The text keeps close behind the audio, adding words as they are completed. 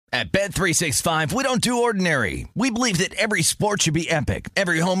At Bet365, we don't do ordinary. We believe that every sport should be epic.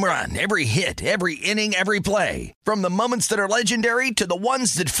 Every home run, every hit, every inning, every play. From the moments that are legendary to the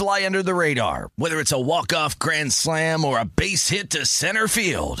ones that fly under the radar. Whether it's a walk-off grand slam or a base hit to center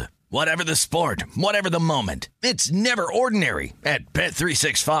field. Whatever the sport, whatever the moment. It's never ordinary at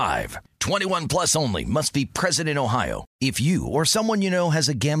Bet365. 21 plus only. Must be present in Ohio. If you or someone you know has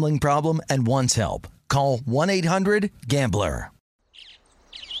a gambling problem and wants help, call 1-800-GAMBLER.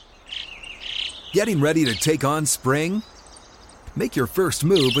 Getting ready to take on spring? Make your first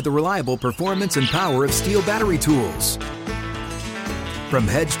move with the reliable performance and power of Steel battery tools. From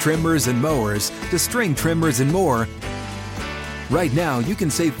hedge trimmers and mowers to string trimmers and more, right now you can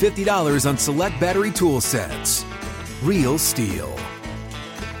save $50 on select battery tool sets. Real Steel.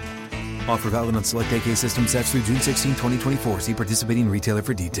 Offer valid on select AK system sets through June 16, 2024. See participating retailer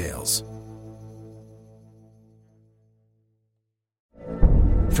for details.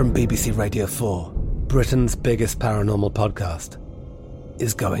 From BBC Radio 4, Britain's biggest paranormal podcast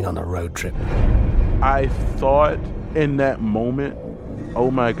is going on a road trip. I thought in that moment, oh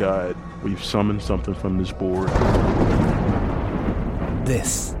my God, we've summoned something from this board.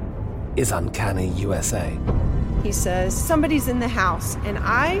 This is Uncanny USA. He says, somebody's in the house, and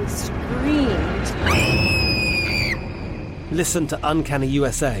I screamed. Listen to Uncanny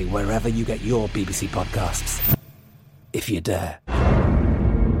USA wherever you get your BBC podcasts, if you dare.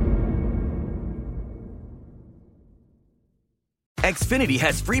 Xfinity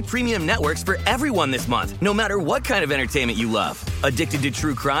has free premium networks for everyone this month, no matter what kind of entertainment you love. Addicted to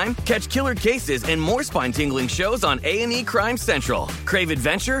true crime? Catch killer cases and more spine-tingling shows on A&E Crime Central. Crave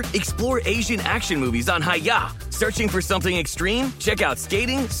adventure? Explore Asian action movies on Hi-YAH. Searching for something extreme? Check out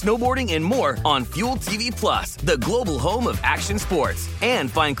skating, snowboarding, and more on Fuel TV Plus, the global home of action sports.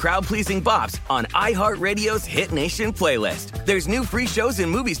 And find crowd-pleasing bops on iHeartRadio's Hit Nation playlist. There's new free shows and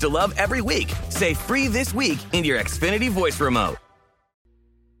movies to love every week. Say free this week in your Xfinity voice remote.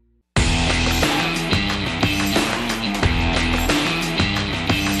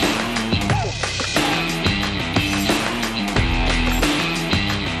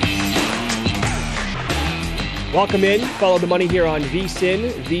 Welcome in. Follow the money here on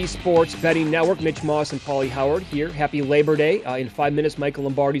VSiN, the Sports Betting Network. Mitch Moss and Paulie Howard here. Happy Labor Day. In 5 minutes, Michael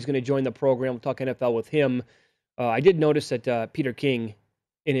Lombardi is going to join the program. We'll talk NFL with him. I did notice that Peter King,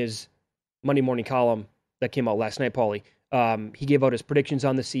 in his Monday morning column that came out last night, Paulie, he gave out his predictions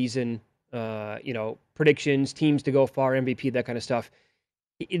on the season, predictions, teams to go far, MVP, that kind of stuff.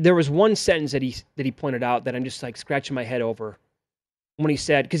 There was one sentence that he pointed out that I'm just like scratching my head over. When he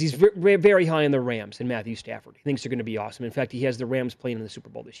said, because he's very high on the Rams and Matthew Stafford. He thinks they're going to be awesome. In fact, he has the Rams playing in the Super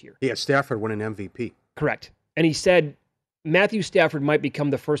Bowl this year. Yeah, Stafford won an MVP. Correct. And he said Matthew Stafford might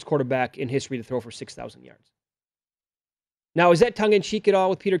become the first quarterback in history to throw for 6,000 yards. Now, is that tongue-in-cheek at all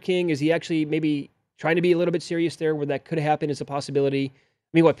with Peter King? Is he actually maybe trying to be a little bit serious there where that could happen as a possibility?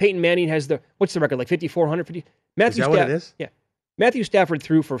 I mean, Peyton Manning has what's the record, like 5,400? Is that what it is? Yeah. Matthew Stafford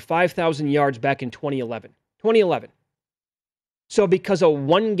threw for 5,000 yards back in 2011. 2011. So because of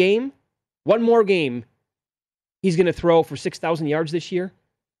one more game, he's going to throw for 6,000 yards this year.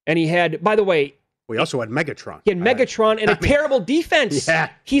 And he had, by the way... We also had Megatron. He had Megatron and a terrible defense. Yeah.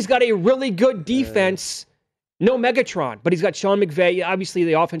 He's got a really good defense. No Megatron, but he's got Sean McVay. Obviously,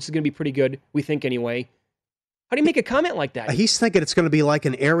 the offense is going to be pretty good, we think anyway. How do you make a comment like that? He's thinking it's going to be like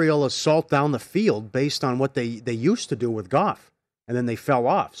an aerial assault down the field based on what they used to do with Goff. And then they fell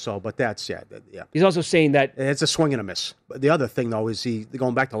off. So, but that's, yeah. He's also saying that... It's a swing and a miss. But the other thing, though, is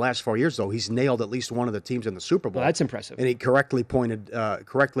going back to the last 4 years, though, he's nailed at least one of the teams in the Super Bowl. Well, that's impressive. And he correctly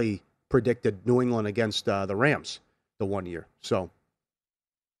predicted New England against the Rams the 1 year. So,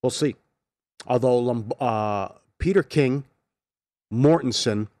 we'll see. Although Peter King,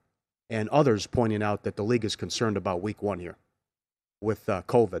 Mortensen, and others pointing out that the league is concerned about week 1 here with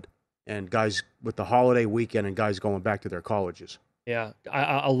COVID and guys with the holiday weekend and guys going back to their colleges. Yeah,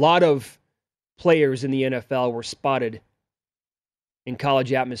 a lot of players in the NFL were spotted in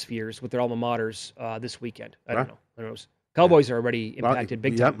college atmospheres with their alma maters this weekend. I don't know. Cowboys are already impacted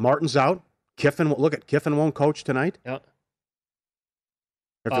big time. Yeah, Martin's out. Kiffin won't coach tonight. Yeah.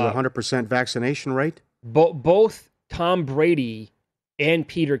 After the 100% vaccination rate. Both Tom Brady and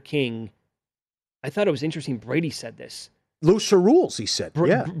Peter King, I thought it was interesting Brady said this. Looser rules, he said.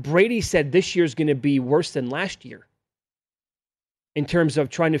 Brady said this year's going to be worse than last year in terms of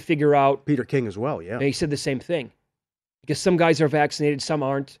trying to figure out. Peter King as well, yeah. He said the same thing. Because some guys are vaccinated, some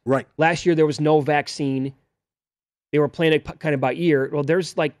aren't. Right. Last year there was no vaccine. They were playing it kind of by ear. Well, they're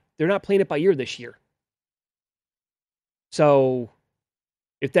not playing it by ear this year. So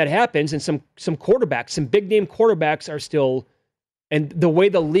if that happens, and some quarterbacks, some big name quarterbacks are still And the way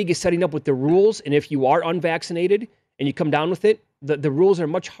the league is setting up with the rules, and if you are unvaccinated and you come down with it, the rules are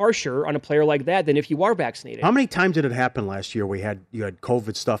much harsher on a player like that than if you are vaccinated. How many times did it happen last year where you had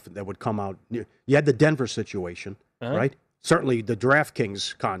COVID stuff that would come out? You had the Denver situation, right? Certainly the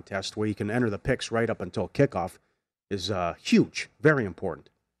DraftKings contest where you can enter the picks right up until kickoff is huge, very important.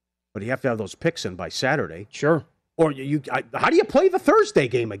 But you have to have those picks in by Saturday. Sure. Or how do you play the Thursday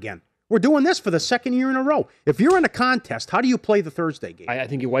game again? We're doing this for the second year in a row. If you're in a contest, how do you play the Thursday game? I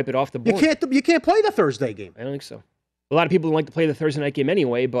think you wipe it off the board. You can't play the Thursday game. I don't think so. A lot of people don't like to play the Thursday night game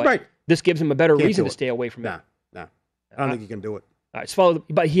anyway, but this gives them a better reason to stay away from it. No. I don't think you can do it. All right, it's followed,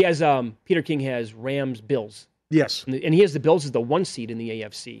 but he has Peter King has Rams Bills. Yes. And he has the Bills as the 1 seed in the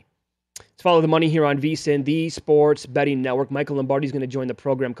AFC. Let's follow the money here on VSiN, the Sports Betting Network. Michael Lombardi's going to join the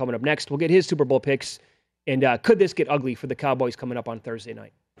program coming up next. We'll get his Super Bowl picks. And could this get ugly for the Cowboys coming up on Thursday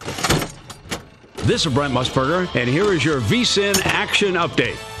night? This is Brent Musburger, and here is your VSiN action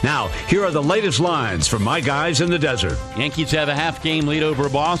update. Now, here are the latest lines from my guys in the desert. Yankees have a half-game lead over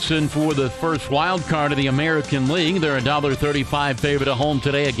Boston for the first wild card of the American League. They're a $1.35 favorite at home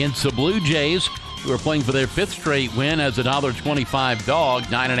today against the Blue Jays, who are playing for their 5th straight win as a $1.25 dog,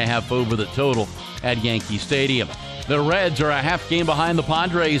 9.5 over the total at Yankee Stadium. The Reds are a half game behind the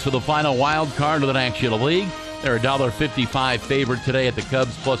Padres for the final wild card of the National League. They're a $1.55 favorite today at the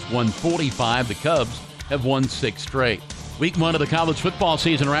Cubs, plus 145. The Cubs have won 6 straight. Week 1 of the college football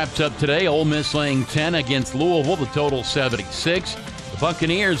season wraps up today. Ole Miss laying 10 against Louisville, the total 76. The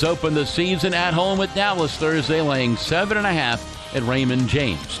Buccaneers open the season at home at Dallas Thursday, laying 7.5 at Raymond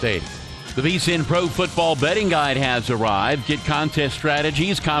James Stadium. The VSiN Pro Football Betting Guide has arrived. Get contest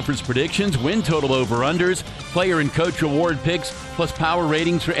strategies, conference predictions, win total over-unders, player and coach reward picks, plus power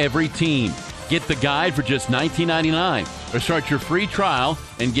ratings for every team. Get the guide for just $19.99 or start your free trial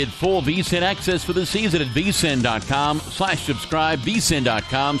and get full VSiN access for the season at vsin.com/subscribe,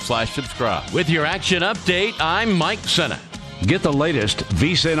 vsin.com/subscribe. With your action update, I'm Mike Senna. Get the latest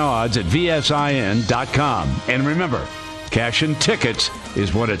VSiN odds at vsin.com. And remember, cash and tickets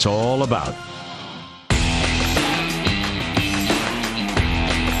is what it's all about.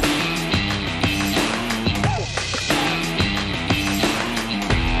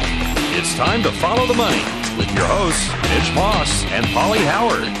 It's time to follow the money with your hosts, Mitch Moss and Polly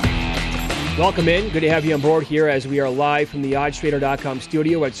Howard. Welcome in. Good to have you on board here as we are live from the OddsTrader.com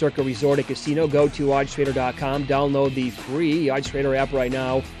studio at Circa Resort and Casino. Go to OddsTrader.com. Download the free OddsTrader app right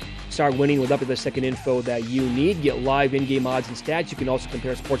now. Start winning with up to the second info that you need. Get live in-game odds and stats. You can also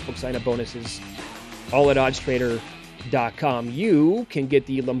compare sportsbook sign-up bonuses. All at OddsTrader.com. You can get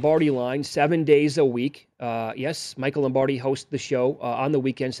the Lombardi line 7 days a week. Yes, Michael Lombardi hosts the show on the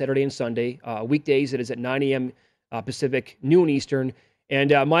weekend, Saturday and Sunday. Weekdays, it is at 9 a.m. Pacific, noon Eastern.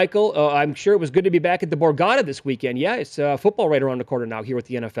 And Michael, I'm sure it was good to be back at the Borgata this weekend. Yeah, it's football right around the corner now here with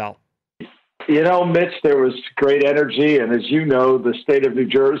the NFL. You know, Mitch, there was great energy, and as you know, the state of New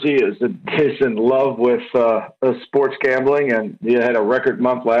Jersey is in love with sports gambling, and you had a record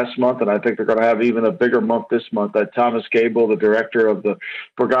month last month, and I think they're going to have even a bigger month this month. Thomas Gable, the director of the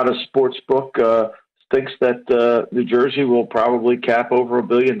Borgata Sportsbook, thinks that New Jersey will probably cap over $1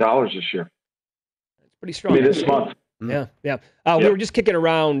 billion this year. It's pretty strong. This month. Yeah. We were just kicking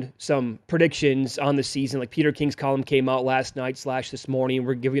around some predictions on the season. Like Peter King's column came out last night / this morning.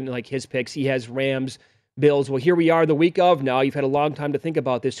 We're giving like his picks. He has Rams, Bills. Well, here we are the week of now. You've had a long time to think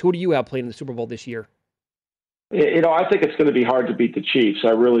about this. Who do you have playing in the Super Bowl this year? You know, I think it's going to be hard to beat the Chiefs.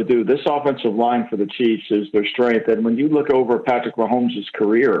 I really do. This offensive line for the Chiefs is their strength. And when you look over Patrick Mahomes'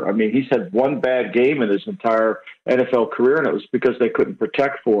 career, I mean, he's had one bad game in his entire NFL career, and it was because they couldn't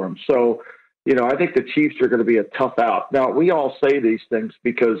protect for him. So, you know, I think the Chiefs are going to be a tough out. Now, we all say these things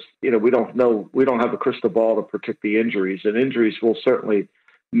because, you know, we don't have a crystal ball to predict the injuries, and injuries will certainly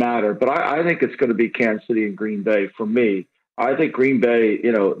matter. But I think it's going to be Kansas City and Green Bay for me. I think Green Bay,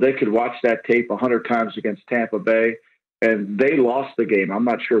 you know, they could watch that tape 100 times against Tampa Bay, and they lost the game. I'm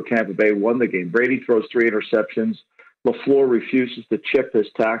not sure Tampa Bay won the game. Brady throws 3 interceptions. LaFleur refuses to chip his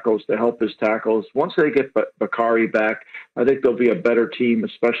tackles, to help his tackles. Once they get Bakari back, I think they'll be a better team,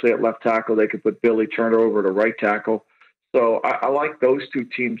 especially at left tackle. They could put Billy Turner over to right tackle. So I like those two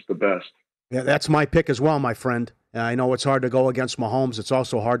teams the best. Yeah, that's my pick as well, my friend. I know it's hard to go against Mahomes. It's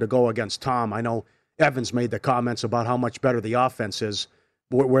also hard to go against Tom. I know Evans made the comments about how much better the offense is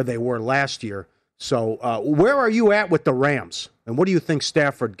where they were last year. So where are you at with the Rams? And what do you think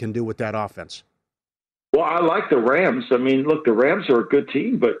Stafford can do with that offense? Well, I like the Rams. I mean, look, the Rams are a good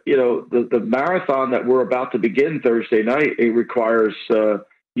team, but, you know, the marathon that we're about to begin Thursday night, it requires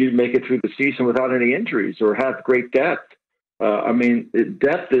you to make it through the season without any injuries or have great depth.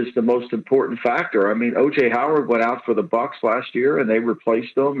 Depth is the most important factor. I mean, O.J. Howard went out for the Bucks last year, and they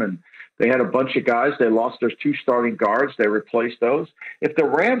replaced him, and they had a bunch of guys. They lost their 2 starting guards. They replaced those. If the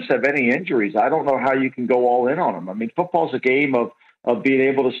Rams have any injuries, I don't know how you can go all in on them. I mean, football's a game of being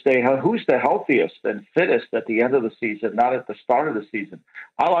able to stay. Who's the healthiest and fittest at the end of the season, not at the start of the season?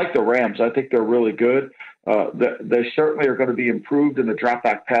 I like the Rams. I think they're really good. They certainly are going to be improved in the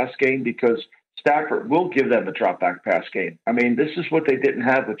drop-back pass game because Stafford will give them the drop-back pass game. I mean, this is what they didn't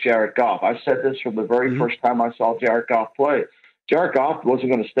have with Jared Goff. I said this from the very first time I saw Jared Goff play. Jared Goff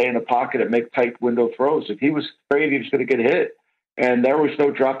wasn't going to stay in the pocket and make tight window throws. If he was afraid he was going to get hit, and there was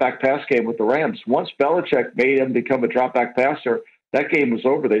no drop-back pass game with the Rams. Once Belichick made him become a drop-back passer, that game was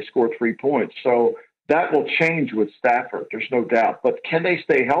over. They scored 3 points. So that will change with Stafford. There's no doubt. But can they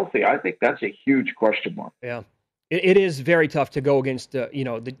stay healthy? I think that's a huge question mark. Yeah. It is very tough to go against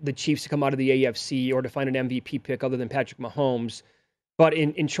the Chiefs to come out of the AFC or to find an MVP pick other than Patrick Mahomes. But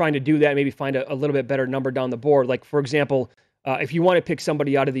in trying to do that, maybe find a little bit better number down the board. Like, for example, if you want to pick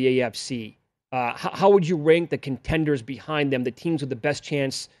somebody out of the AFC, how would you rank the contenders behind them, the teams with the best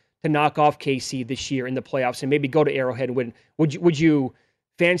chance to knock off KC this year in the playoffs and maybe go to Arrowhead and win? Would you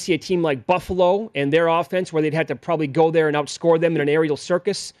fancy a team like Buffalo and their offense where they'd have to probably go there and outscore them in an aerial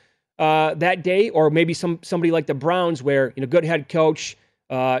circus that day, or maybe somebody like the Browns where, good head coach,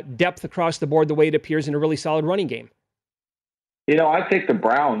 depth across the board the way it appears, in a really solid running game? I think the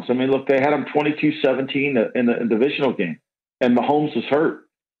Browns, look, they had them 22-17 in the divisional game, and Mahomes was hurt,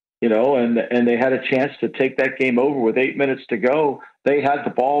 and they had a chance to take that game over with 8 minutes to go. They had the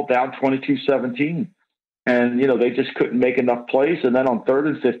ball down 22-17, and, they just couldn't make enough plays. And then on 3rd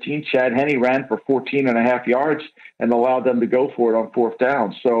and 15, Chad Henne ran for 14.5 yards and allowed them to go for it on 4th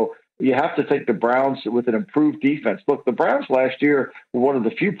down. So you have to take the Browns with an improved defense. Look, the Browns last year were one of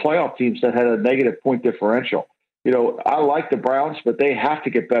the few playoff teams that had a negative point differential. I like the Browns, but they have to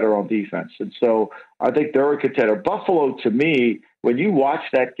get better on defense. And so I think they're a contender. Buffalo, to me, when you watch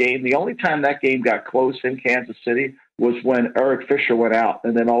that game, the only time that game got close in Kansas City was when Eric Fisher went out.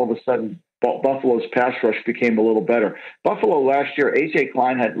 And then all of a sudden, Buffalo's pass rush became a little better. Buffalo last year, A.J.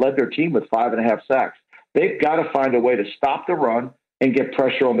 Klein had led their team with 5.5 sacks. They've got to find a way to stop the run and get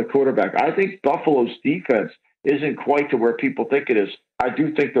pressure on the quarterback. I think Buffalo's defense isn't quite to where people think it is. I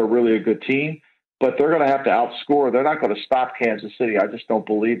do think they're really a good team, but they're going to have to outscore. They're not going to stop Kansas City. I just don't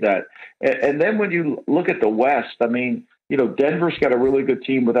believe that. And then when you look at the West, Denver's got a really good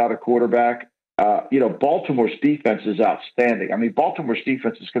team without a quarterback. Baltimore's defense is outstanding. Baltimore's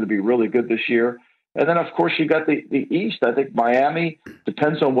defense is going to be really good this year. And then, of course, you got the East. I think Miami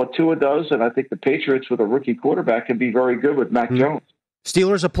depends on what Tua does, and I think the Patriots with a rookie quarterback can be very good with Mac Jones.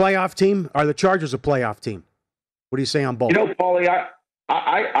 Steelers a playoff team? Are the Chargers a playoff team? What do you say on both? Paulie,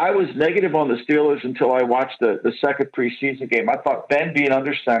 I was negative on the Steelers until I watched the second preseason game. I thought Ben being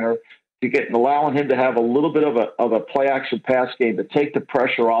under center, allowing him to have a little bit of a play action pass game to take the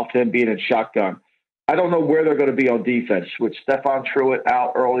pressure off him being in shotgun. I don't know where they're going to be on defense with Stephon Truitt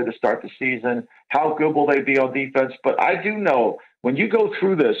out early to start the season. How good will they be on defense? But I do know when you go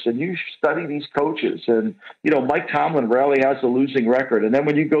through this and you study these coaches, and Mike Tomlin rarely has a losing record. And then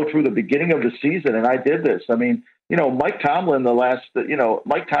when you go through the beginning of the season, and I did this, Mike Tomlin,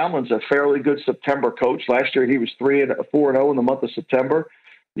 Mike Tomlin's a fairly good September coach. Last year he was 4-0 in the month of September.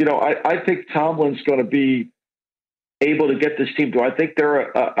 I think Tomlin's going to be able to get this team. Do I think they're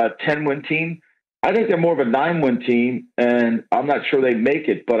a 10-win team? I think they're more of a 9-win team, and I'm not sure they make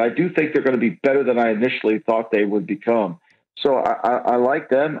it, but I do think they're going to be better than I initially thought they would become. So I like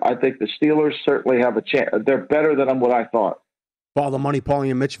them. I think the Steelers certainly have a chance. They're better than what I thought. Follow the Money, Paulie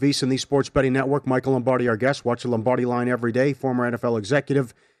and Mitch VSiN, the Sports Betting Network. Michael Lombardi, our guest. Watch the Lombardi Line every day, former NFL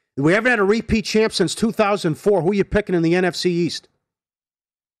executive. We haven't had a repeat champ since 2004. Who are you picking in the NFC East?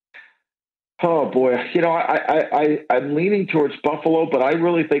 Oh, boy. I'm leaning towards Buffalo, but I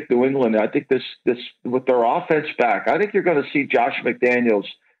really think New England. I think this with their offense back, I think you're going to see Josh McDaniels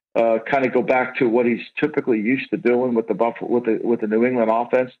kind of go back to what he's typically used to doing with the New England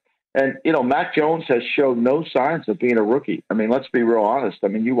offense. And, Mac Jones has shown no signs of being a rookie. Let's be real honest.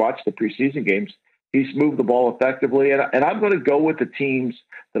 You watch the preseason games. He's moved the ball effectively. And I'm going to go with the teams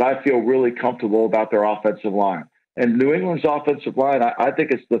that I feel really comfortable about their offensive line. And New England's offensive line, I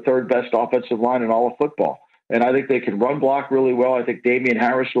think it's the third best offensive line in all of football. And I think they can run block really well. I think Damian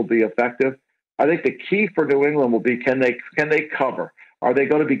Harris will be effective. I think the key for New England will be can they cover? Are they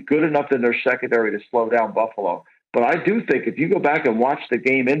going to be good enough in their secondary to slow down Buffalo? But I do think if you go back and watch the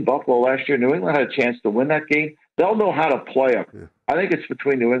game in Buffalo last year, New England had a chance to win that game. They'll know how to play them. Yeah. I think it's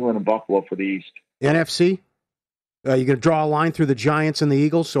between New England and Buffalo for the East. NFC? You're going to draw a line through the Giants and the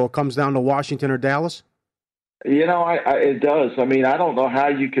Eagles, so it comes down to Washington or Dallas? It does. I mean, I don't know how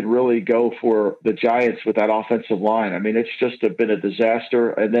you could really go for the Giants with that offensive line. I mean, it's just been a disaster.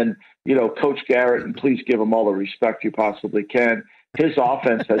 And then, Coach Garrett, and please give him all the respect you possibly can, his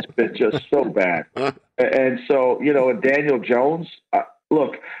offense has been just so bad. And so, and Daniel Jones,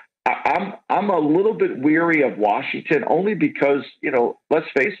 look, I'm a little bit weary of Washington only because, let's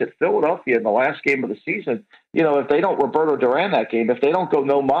face it, Philadelphia in the last game of the season, if they don't Roberto Duran that game, if they don't go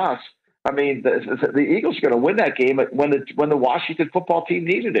no mas, I mean, the Eagles are going to win that game when the Washington football team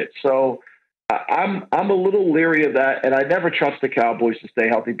needed it. So I'm a little leery of that, and I never trust the Cowboys to stay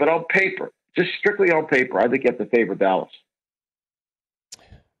healthy. But on paper, just strictly on paper, I think you have to favor Dallas.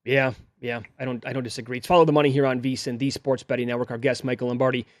 Yeah, I don't disagree. It's Follow the Money here on VSiN, the Sports Betting Network. Our guest, Michael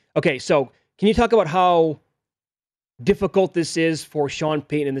Lombardi. Okay, so can you talk about how difficult this is for Sean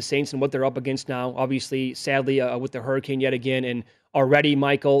Payton and the Saints and what they're up against now? Obviously, sadly, with the hurricane yet again, and already,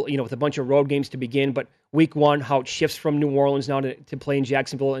 Michael, with a bunch of road games to begin, but week one, how it shifts from New Orleans now to play in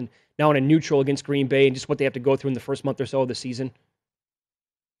Jacksonville and now in a neutral against Green Bay, and just what they have to go through in the first month or so of the season.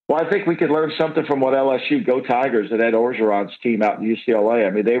 Well, I think we could learn something from what LSU, Go Tigers, and Ed Orgeron's team out in UCLA. I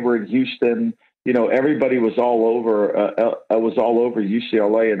mean, they were in Houston. Everybody was all over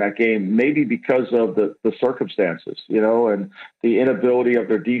UCLA in that game, maybe because of the circumstances, and the inability of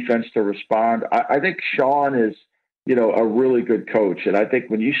their defense to respond. I think Sean is, a really good coach. And I think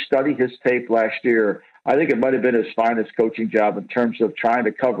when you study his tape last year, I think it might have been his finest coaching job in terms of trying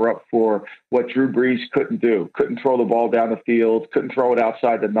to cover up for what Drew Brees couldn't do. Couldn't throw the ball down the field, couldn't throw it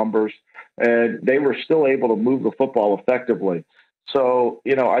outside the numbers. And they were still able to move the football effectively. So,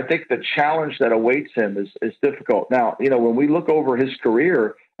 I think the challenge that awaits him is difficult. Now, when we look over his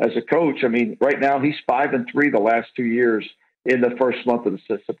career as a coach, I mean, right now he's 5-3 the last 2 years in the first month of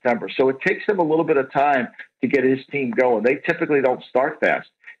September. So it takes him a little bit of time to get his team going. They typically don't start fast.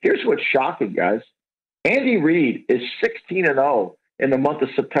 Here's what's shocking, guys. Andy Reid is 16-0 in the month of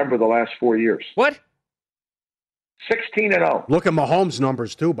September the last 4 years. What? 16-0. Look at Mahomes'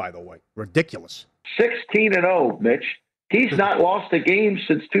 numbers, too, by the way. Ridiculous. 16-0, Mitch. He's not lost a game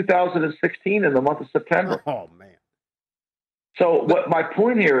since 2016 in the month of September. Oh, man. So what my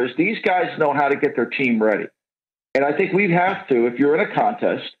point here is these guys know how to get their team ready. And I think we have to, if you're in a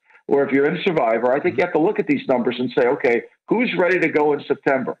contest or if you're in Survivor, I think you have to look at these numbers and say, okay, who's ready to go in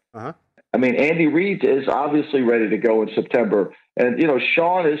September? Uh-huh. I mean, Andy Reid is obviously ready to go in September. And,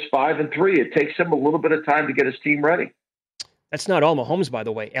 Sean is 5-3. It takes him a little bit of time to get his team ready. That's not all Mahomes, by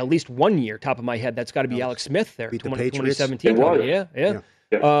the way. At least 1 year, top of my head, that's got to be Alex Smith there. 2017. It was. Yeah. Yeah,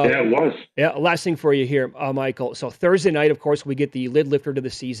 it was. Yeah, last thing for you here, Michael. So Thursday night, of course, we get the lid lifter to the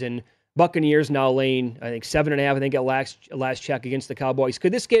season. Buccaneers now laying, I think, 7.5, I think, at last check against the Cowboys.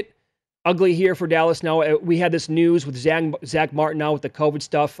 Could this get ugly here for Dallas now? We had this news with Zach Martin now with the COVID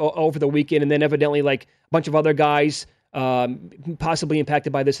stuff over the weekend, and then evidently like a bunch of other guys possibly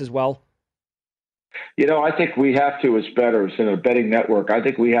impacted by this as well. I think we have to, as bettors in a betting network, I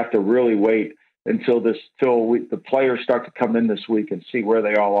think we have to really wait until the players start to come in this week and see where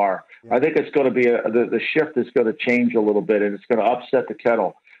they all are. Yeah. I think it's going to be the shift is going to change a little bit, and it's going to upset the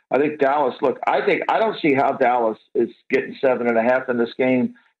kettle. I think Dallas, I don't see how Dallas is getting 7.5 in this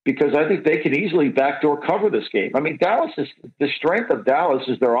game because I think they can easily backdoor cover this game. I mean, the strength of Dallas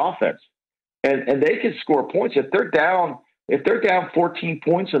is their offense, and they can score points. If they're down 14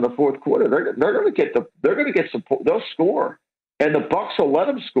 points in the fourth quarter, they're going to get some. They'll score, and the Bucs will let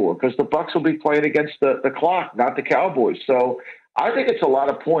them score because the Bucs will be playing against the clock, not the Cowboys. So I think it's a lot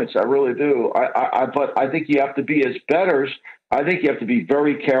of points. I really do. But I think you have to be, as bettors, I think you have to be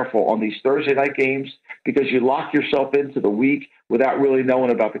very careful on these Thursday night games because you lock yourself into the week without really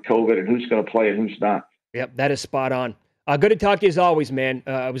knowing about the COVID and who's going to play and who's not. Yep, that is spot on. Good to talk to you as always, man.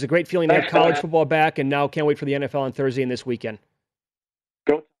 It was a great feeling to have college football back, and now can't wait for the NFL on Thursday and this weekend.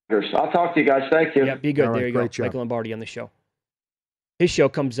 Go Tigers. I'll talk to you guys. Thank you. Yeah, be good. All there right, you go. job. Michael Lombardi on the show. His show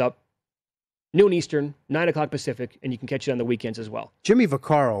comes up noon Eastern, 9 o'clock Pacific, and you can catch it on the weekends as well. Jimmy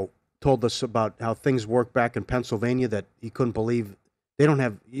Vaccaro told us about how things work back in Pennsylvania that he couldn't believe. They don't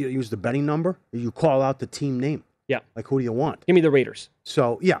have, you use the betting number, you call out the team name. Yeah. Like, who do you want? Give me the Raiders.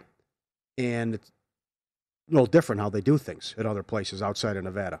 So, yeah. And it's a little different how they do things at other places outside of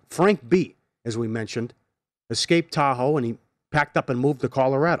Nevada. Frank B., as we mentioned, escaped Tahoe and he packed up and moved to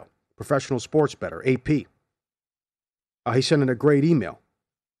Colorado. Professional sports bettor, AP. He sent in a great email.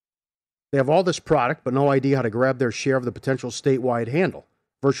 They have all this product, but no idea how to grab their share of the potential statewide handle.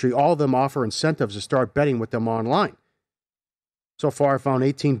 Virtually all of them offer incentives to start betting with them online. So far, I found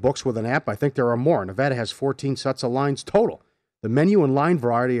 18 books with an app. I think there are more. Nevada has 14 sets of lines total. The menu and line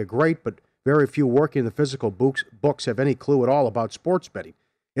variety are great, but very few working in the physical books have any clue at all about sports betting.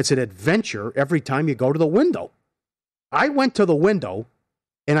 It's an adventure every time you go to the window. I went to the window,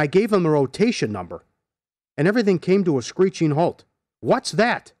 and I gave them the rotation number, and everything came to a screeching halt. What's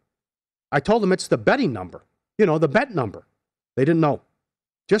that? I told them it's the betting number. You know, the bet number. They didn't know.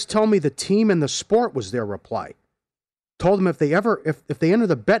 Just tell me the team and the sport was their reply. Told them if they enter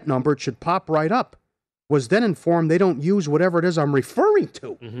the bet number, it should pop right up. Was then informed they don't use whatever it is I'm referring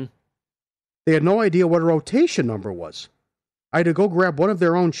to. Mm-hmm. They had no idea what a rotation number was. I had to go grab one of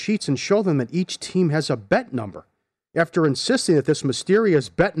their own sheets and show them that each team has a bet number. After insisting that this mysterious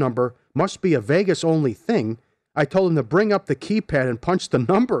bet number must be a Vegas-only thing, I told them to bring up the keypad and punch the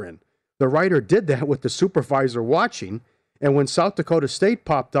number in. The writer did that with the supervisor watching, and when South Dakota State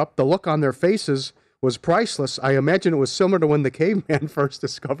popped up, the look on their faces was priceless. I imagine it was similar to when the caveman first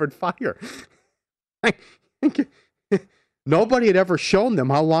discovered fire. Nobody had ever shown them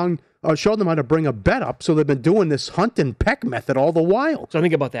how to bring a bet up, so they've been doing this hunt and peck method all the while. So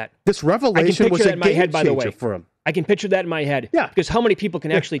think about that. This revelation was a game changer for him. I can picture that in my head. Yeah. Because how many people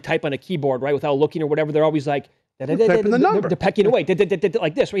can actually type on a keyboard, right, without looking or whatever? They're always like, typing the number. They're pecking away,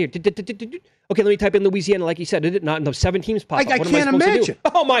 like this, right here. Okay, let me type in Louisiana, like you said. Not the 7 teams pop up. I can't imagine.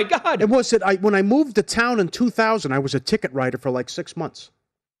 Oh, my God. When I moved to town in 2000, I was a ticket writer for like 6 months.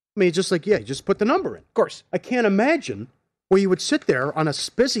 I mean, just put the number in. Of course. I can't imagine where you would sit there on a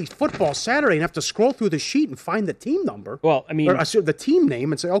busy football Saturday and have to scroll through the sheet and find the team number. Well, I mean, or the team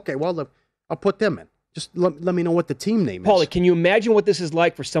name and say, okay, well, I'll put them in. Just let me know what the team name is. Paulie, can you imagine what this is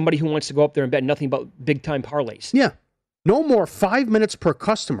like for somebody who wants to go up there and bet nothing but big-time parlays? Yeah. No more 5 minutes per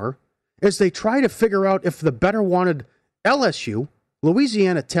customer as they try to figure out if the bettor wanted LSU,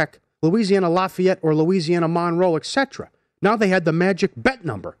 Louisiana Tech, Louisiana Lafayette, or Louisiana Monroe, etc. Now they had the magic bet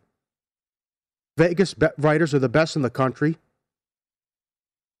number. Vegas bet writers are the best in the country.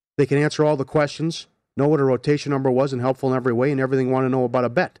 They can answer all the questions, know what a rotation number was, and helpful in every way, and everything you want to know about a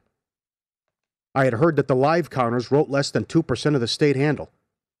bet. I had heard that the live counters wrote less than 2% of the state handle.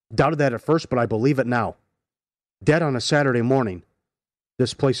 Doubted that at first, but I believe it now. Dead on a Saturday morning.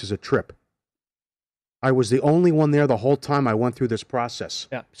 This place is a trip. I was the only one there the whole time I went through this process.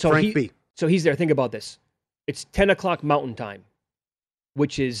 Yeah. Frank B. So he's there. Think about this. It's 10 o'clock Mountain Time,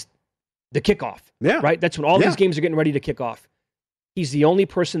 which is the kickoff. Yeah. Right? That's when all these games are getting ready to kick off. He's the only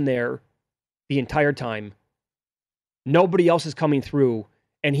person there the entire time. Nobody else is coming through,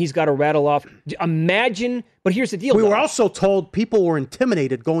 and he's got to rattle off. Imagine, but here's the deal. We were also told people were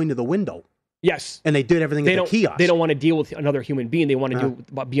intimidated going to the window. Yes. And they did everything at the kiosk. They don't want to deal with another human being. They want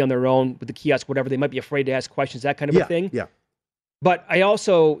to be on their own with the kiosk, whatever. They might be afraid to ask questions, that kind of a thing. Yeah. But I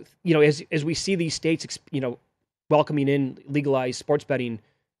also, as we see these states, welcoming in legalized sports betting,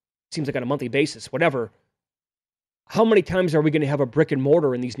 seems like on a monthly basis, whatever. How many times are we going to have a brick and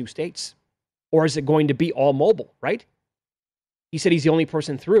mortar in these new states? Or is it going to be all mobile, right? He said he's the only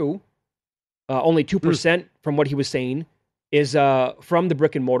person through. Only 2% from what he was saying is from the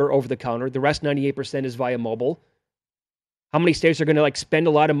brick and mortar over the counter. The rest, 98%, is via mobile. How many states are going to spend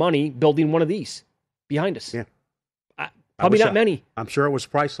a lot of money building one of these behind us? Yeah. Probably not many. I'm sure it was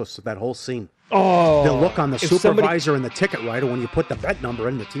priceless, that whole scene. Oh. The look on the supervisor and the ticket writer when you put the bet number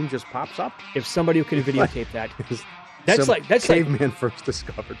in, the team just pops up. If somebody could videotape that. That's caveman first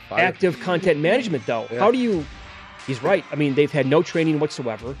discovered fire. Active content management, though. Yeah. How do you... He's right. I mean, they've had no training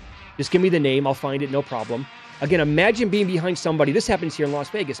whatsoever. Just give me the name. I'll find it. No problem. Again, imagine being behind somebody. This happens here in Las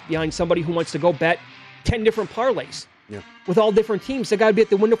Vegas. Behind somebody who wants to go bet 10 different parlays with all different teams. They got to be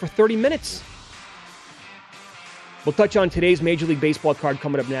at the window for 30 minutes. We'll touch on today's Major League Baseball card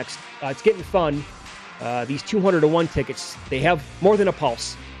coming up next. It's getting fun. These 200-to-1 tickets, they have more than a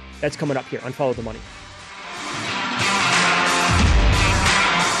pulse. That's coming up here on Follow the Money.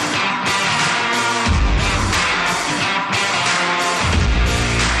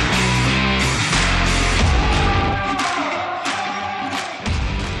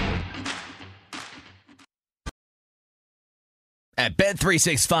 At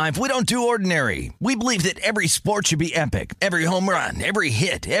Bet365, we don't do ordinary. We believe that every sport should be epic. Every home run, every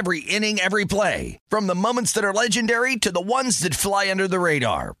hit, every inning, every play. From the moments that are legendary to the ones that fly under the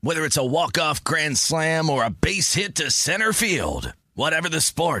radar. Whether it's a walk-off grand slam or a base hit to center field. Whatever the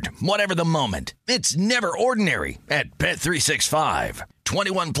sport, whatever the moment. It's never ordinary at Bet365.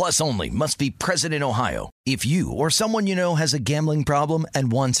 21 plus only. Must be present in Ohio. If you or someone you know has a gambling problem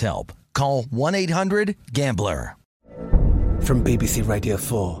and wants help, call 1-800-GAMBLER. From BBC Radio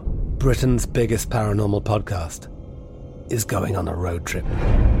 4, Britain's biggest paranormal podcast is going on a road trip.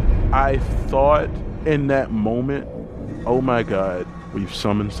 I thought in that moment, oh my God, we've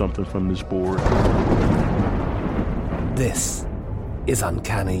summoned something from this board. This is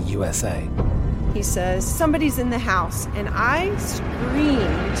Uncanny USA. He says, somebody's in the house, and I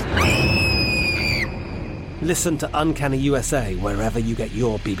screamed. Listen to Uncanny USA wherever you get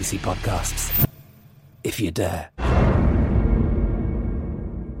your BBC podcasts, if you dare.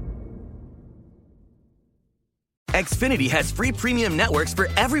 Xfinity has free premium networks for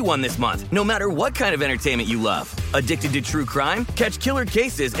everyone this month, no matter what kind of entertainment you love. Addicted to true crime? Catch killer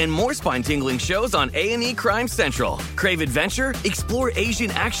cases and more spine-tingling shows on A&E Crime Central. Crave adventure? Explore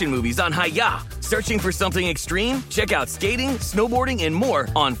Asian action movies on Hi-YAH. Searching for something extreme? Check out skating, snowboarding, and more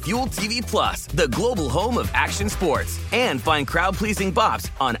on Fuel TV Plus, the global home of action sports. And find crowd-pleasing bops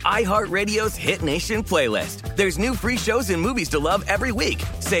on iHeartRadio's Hit Nation playlist. There's new free shows and movies to love every week.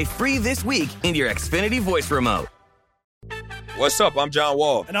 Say free this week in your Xfinity voice remote. What's up? I'm John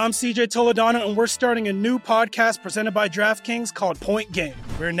Wall. And I'm CJ Toledano, and we're starting a new podcast presented by DraftKings called Point Game.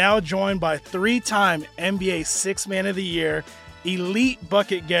 We're now joined by three-time NBA Sixth Man of the Year, elite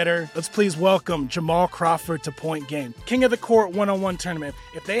bucket getter. Let's please welcome Jamal Crawford to Point Game. King of the Court one-on-one tournament.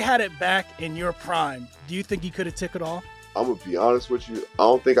 If they had it back in your prime, do you think you could have took it all? I'm going to be honest with you. I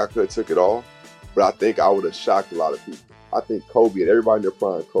don't think I could have took it all, but I think I would have shocked a lot of people. I think Kobe and everybody in their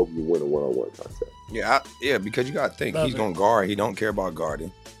prime, Kobe would win a one-on-one contest. Yeah, because you got to think, he's going to guard. He don't care about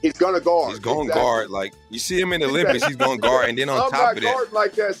guarding. He's going to guard. He's going to guard. Like, you see him in the Olympics, he's going to guard. And then on top of that. I'm not guarding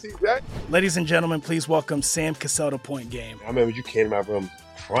like that, CJ. Ladies and gentlemen, please welcome Sam Cassell to Point Game. I remember you came out from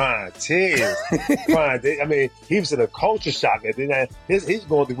prime 10. I mean, he was in a culture shock. And then he's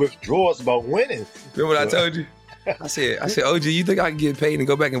going through withdrawals about winning. Remember what I told you? I said, OG, you think I can get paid and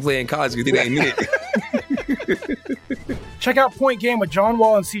go back and play in college because it ain't it? Check out Point Game with John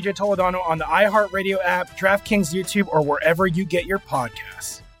Wall and CJ Toledano on the iHeartRadio app, DraftKings YouTube, or wherever you get your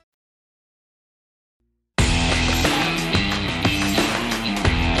podcasts.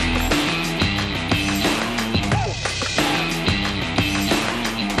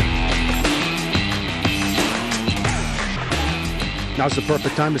 Now's the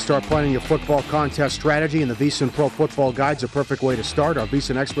perfect time to start planning your football contest strategy, and the VSiN Pro Football Guide's a perfect way to start. Our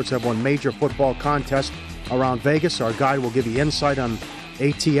VSiN experts have won major football contests around Vegas. Our guide will give you insight on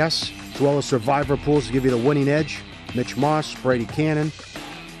ATS, as well as survivor pools to give you the winning edge. Mitch Moss, Brady Cannon.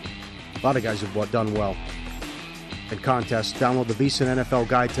 A lot of guys have done well in contests. Download the VSiN NFL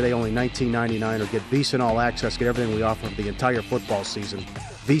Guide today, only $19.99, or get VSiN All Access. Get everything we offer for the entire football season.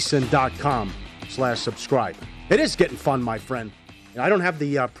 VSiN.com/subscribe. It is getting fun, my friend. I don't have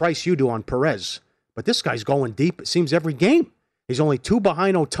the price you do on Perez, but this guy's going deep, it seems, every game. He's only 2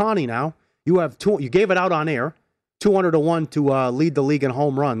 behind Ohtani now. You have 2. You gave it out on air, 200-1 to lead the league in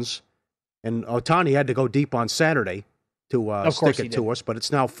home runs, and Ohtani had to go deep on Saturday to stick it to us. But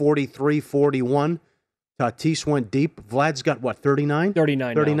it's now 43-41. Tatis went deep. Vlad's got what, 39?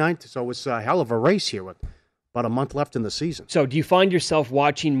 39. 39. So it's a hell of a race here with about a month left in the season. So do you find yourself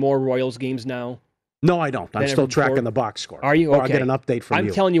watching more Royals games now? No, I don't. I'm still tracking the box score. Are you? Okay. Or I'll get an update from you.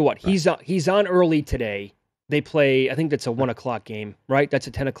 I'm telling you what, he's on early today. They play, I think that's a 1 o'clock game, right? That's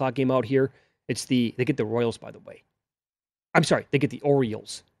a 10 o'clock game out here. They get the Royals, by the way. I'm sorry, they get the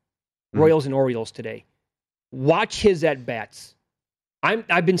Orioles. Royals and Orioles today. Watch his at-bats.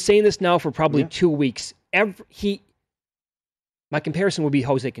 I've been saying this now for probably 2 weeks. My comparison would be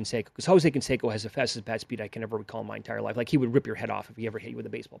Jose Canseco, because Jose Canseco has the fastest bat speed I can ever recall in my entire life. Like, he would rip your head off if he ever hit you with a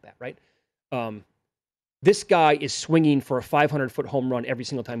baseball bat, right? This guy is swinging for a 500-foot home run every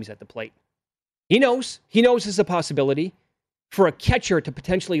single time he's at the plate. He knows it's a possibility. For a catcher to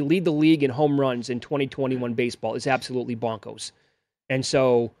potentially lead the league in home runs in 2021 baseball is absolutely bonkos. And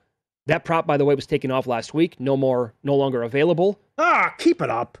so that prop, by the way, was taken off last week. No longer available. Keep it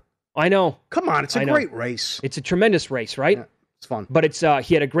up. I know. Come on, it's a great race. It's a tremendous race, right? Yeah, it's fun. But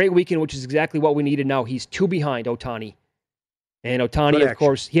he had a great weekend, which is exactly what we needed now. He's 2 behind Ohtani. And Ohtani, of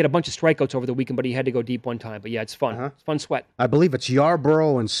course, he had a bunch of strikeouts over the weekend, but he had to go deep one time. But yeah, it's fun. It's fun sweat. I believe it's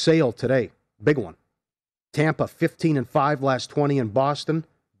Yarborough and Sale today. Big one. Tampa 15-5 last 20 in Boston.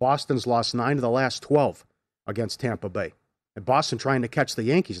 Boston's lost 9 of the last 12 against Tampa Bay. And Boston trying to catch the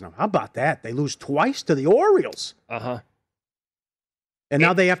Yankees now. How about that? They lose twice to the Orioles. And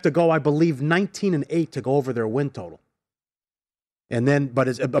now they have to go, I believe, 19-8 to go over their win total. And then,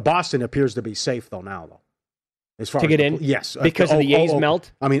 but Boston appears to be safe though. As far to get in? Yes. Because of the A's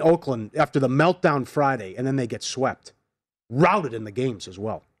melt? I mean, Oakland, after the meltdown Friday, and then they get swept. Routed in the games as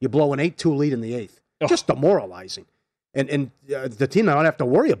well. You blow an 8-2 lead in the 8th. Just demoralizing. And the team I don't have to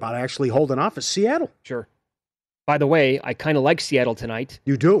worry about actually holding off is Seattle. Sure. By the way, I kind of like Seattle tonight.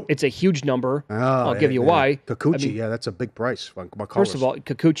 You do? It's a huge number. I'll give you why. Kikuchi, that's a big price. First of all,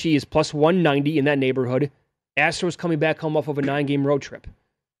 Kikuchi is plus 190 in that neighborhood. Astros coming back home off of a 9-game road trip.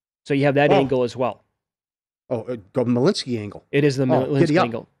 So you have that angle as well. Go Malinsky angle. It is the Malinsky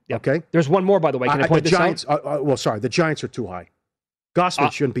angle. Yep. Okay? There's one more, by the way. Can I point this Giants, out? the Giants are too high.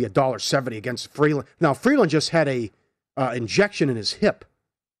 Gossman shouldn't be $1.70 against Freeland. Now, Freeland just had a injection in his hip.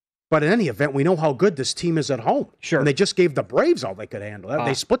 But in any event, we know how good this team is at home. Sure. And they just gave the Braves all they could handle.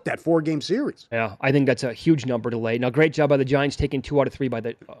 They split that 4-game series. Yeah, I think that's a huge number to lay. Now, great job by the Giants taking 2 out of 3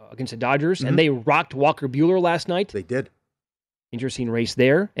 against the Dodgers. And they rocked Walker Buehler last night. They did. Interesting race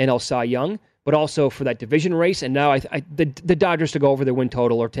there. NL Cy Young. But also for that division race. And now the Dodgers to go over their win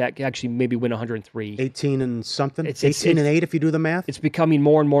total or to actually maybe win 103. 18 and something? 18 and 8 if you do the math? It's becoming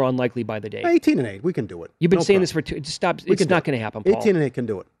more and more unlikely by the day. 18 and 8. We can do it. You've been saying this for two. Just stop. It's not going to happen, Paul. 18 and 8 can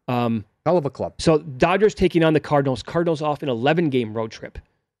do it. Hell of a club. So Dodgers taking on the Cardinals. Cardinals off an 11-game road trip.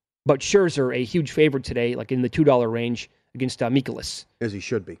 But Scherzer, a huge favorite today, like in the $2 range against Mikolas. As he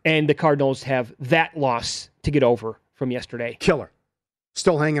should be. And the Cardinals have that loss to get over from yesterday. Killer.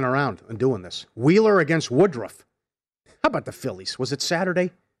 Still hanging around and doing this. Wheeler against Woodruff. How about the Phillies? Was it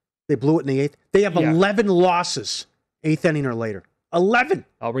Saturday? They blew it in the 8th. They have 11 losses, 8th inning or later. 11.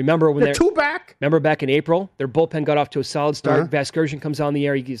 I'll remember when they're 2 back. Remember back in April, their bullpen got off to a solid start. Vasgersian comes on the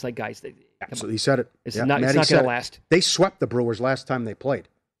air. He's like, guys, absolutely said it. It's not going to last. They swept the Brewers last time they played.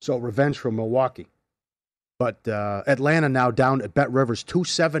 So revenge from Milwaukee. But Atlanta now down at Bet Rivers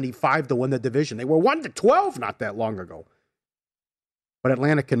 275 to win the division. They were 1-12 not that long ago. But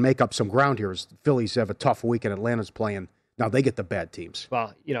Atlanta can make up some ground here as the Phillies have a tough week and Atlanta's playing. Now they get the bad teams.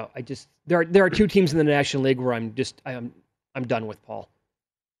 Well, there are 2 teams in the National League where I'm done with, Paul.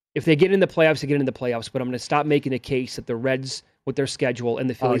 If they get in the playoffs, they get in the playoffs. But I'm going to stop making a case that the Reds with their schedule and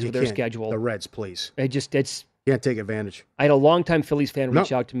the Phillies with their schedule. The Reds, please. It's can't take advantage. I had a longtime Phillies fan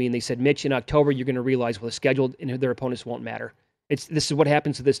reach out to me and they said, Mitch, in October you're going to realize the schedule and their opponents won't matter. This is what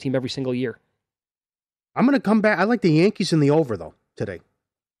happens to this team every single year. I'm going to come back. I like the Yankees in the over though today.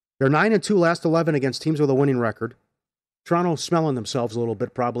 They're 9-2 last 11 against teams with a winning record. Toronto smelling themselves a little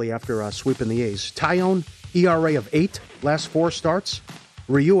bit probably after sweeping the A's. Tyone, ERA of 8 last 4 starts.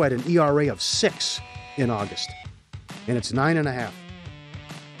 Ryu had an ERA of 6 in August. And it's 9.5.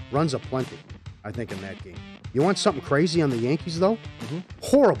 Runs aplenty, I think, in that game. You want something crazy on the Yankees, though? Mm-hmm.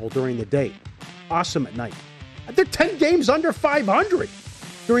 Horrible during the day. Awesome at night. They're 10 games under 500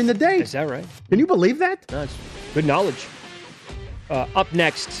 during the day. Is that right? Can you believe that? No, it's good knowledge. Up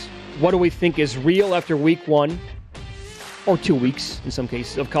next, what do we think is real after week 1, or 2 weeks in some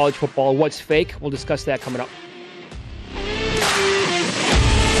cases, of college football? What's fake? We'll discuss that coming up.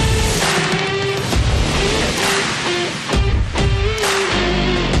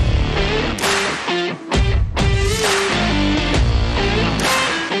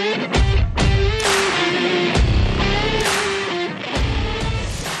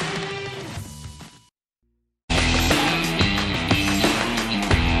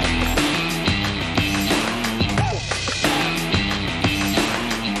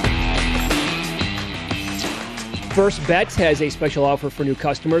 First Bet has a special offer for new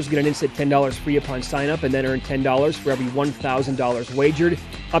customers. Get an instant $10 free upon sign-up and then earn $10 for every $1,000 wagered.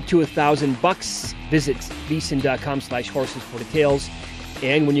 Up to $1,000. Visit vsin.com/horses for details.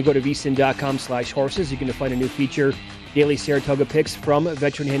 And when you go to vsin.com/horses, you can find a new feature, Daily Saratoga Picks from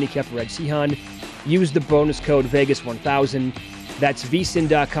veteran handicapper Red Sehan. Use the bonus code VEGAS1000. That's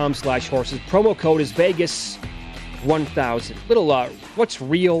vsin.com/horses. Promo code is VEGAS1000. Little, what's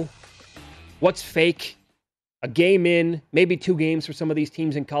real? What's fake? A game in, maybe 2 games for some of these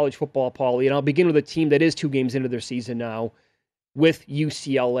teams in college football, Paulie. And I'll begin with a team that is 2 games into their season now with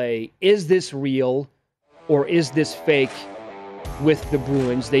UCLA. Is this real or is this fake with the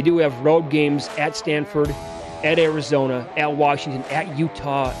Bruins? They do have road games at Stanford, at Arizona, at Washington, at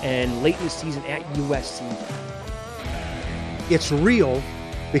Utah, and late in the season at USC. It's real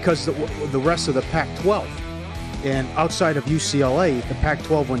because the rest of the Pac-12. And outside of UCLA, the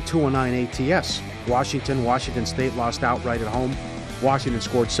Pac-12 went 2-9 ATS. Washington State lost outright at home. Washington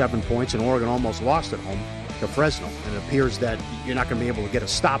scored 7 points, and Oregon almost lost at home to Fresno. And it appears that you're not going to be able to get a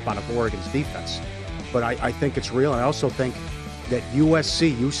stop out of Oregon's defense. But I think it's real. I also think that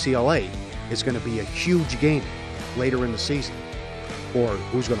UCLA is going to be a huge game later in the season. Or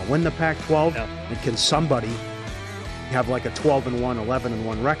who's going to win the Pac-12, and can somebody have like a 12-1,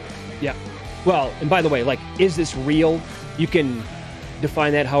 11-1 record? Yeah. Well, and by the way, is this real? You can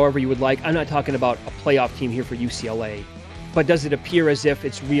define that however you would like. I'm not talking about a playoff team here for UCLA, but does it appear as if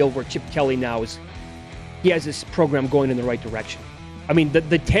it's real where Chip Kelly now he has this program going in the right direction? I mean,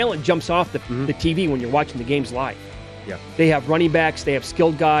 the talent jumps off the TV when you're watching the games live. Yeah. They have running backs, they have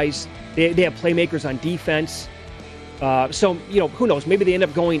skilled guys, they have playmakers on defense. So, who knows? Maybe they end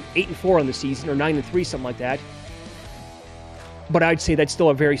up going 8-4 on the season or 9-3, something like that. But I'd say that's still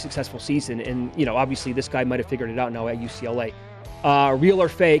a very successful season. And, obviously this guy might have figured it out now at UCLA. real or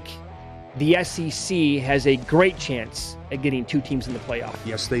fake, the SEC has a great chance at getting 2 teams in the playoff.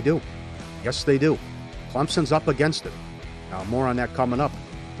 Yes, they do. Yes, they do. Clemson's up against it. More on that coming up.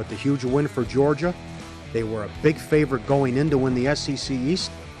 But the huge win for Georgia, they were a big favorite going in to win the SEC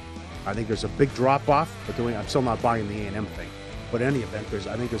East. I think there's a big drop-off between. I'm still not buying the A&M thing. But in any event,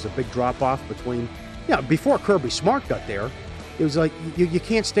 I think there's a big drop-off between. Before Kirby Smart got there, it was like you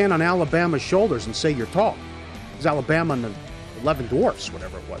can't stand on Alabama's shoulders and say you're tall. It was Alabama and the 11 Dwarfs,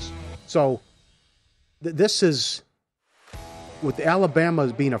 whatever it was. So this is, with Alabama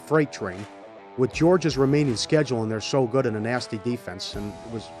being a freight train, with Georgia's remaining schedule, and they're so good in a nasty defense, and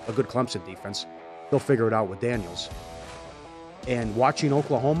it was a good Clemson defense, they'll figure it out with Daniels. And watching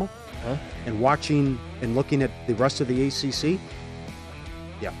Oklahoma, and watching and looking at the rest of the ACC,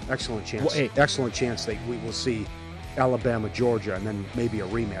 excellent chance. Well, excellent chance that we will see Alabama, Georgia, and then maybe a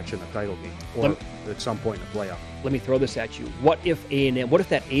rematch in the title game, or at some point in the playoff. Let me throw this at you. What if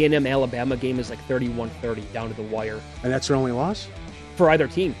that A&M Alabama game is like 31-30 down to the wire? And that's their only loss? For either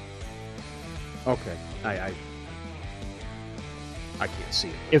team. Okay. I can't see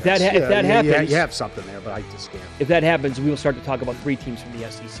it. If that happens... You have something there, but I just can't. If that happens, we will start to talk about 3 teams from the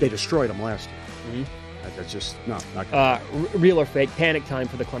SEC. They destroyed them last year. Mm-hmm. That's just, not good. Real or fake, panic time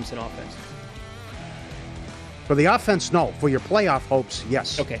for the Clemson offense? For the offense, no. For your playoff hopes,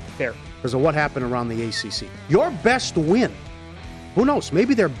 yes. Okay, fair. Because of what happened around the ACC. Your best win, who knows,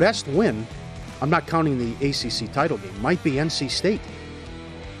 maybe their best win, I'm not counting the ACC title game, might be NC State.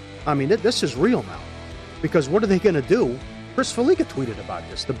 I mean, this is real now. Because what are they going to do? Chris Felica tweeted about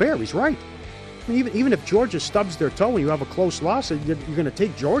this. The Bear, he's right. I mean, even if Georgia stubs their toe and you have a close loss, you're going to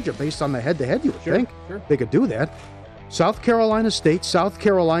take Georgia based on the head-to-head, you would think. Sure. They could do that. South Carolina State, South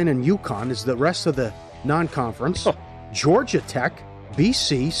Carolina, and UConn is the rest of the non-conference. Georgia Tech,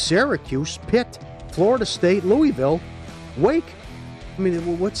 BC, Syracuse, Pitt, Florida State, Louisville, Wake. I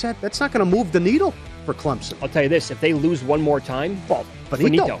mean, what's that? That's not going to move the needle for Clemson. I'll tell you this, if they lose one more time,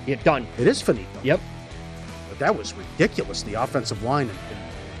 finito. Yeah, done. It is finito. Yep. But that was ridiculous, the offensive line. And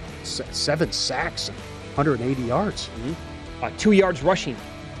 7 sacks and 180 yards. 2 yards rushing.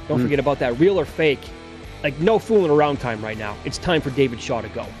 Don't forget about that. Real or fake? Like, no fooling around time right now. It's time for David Shaw to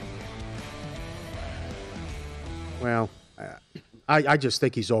go. Well, I just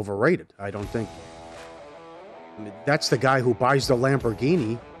think he's overrated. I don't think... I mean, that's the guy who buys the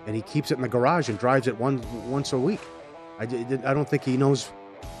Lamborghini and he keeps it in the garage and drives it once a week. I don't think he knows...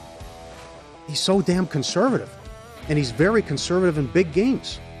 He's so damn conservative. And he's very conservative in big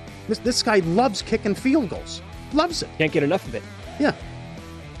games. This guy loves kicking field goals. Loves it. Can't get enough of it. Yeah.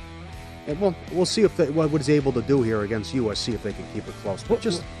 And we'll see if what he's able to do here against USC, if they can keep it close. But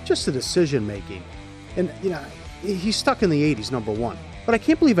just the decision making, and he's stuck in the 80s, number one. But I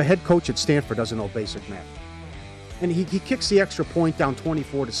can't believe a head coach at Stanford doesn't know basic math. And he kicks the extra point down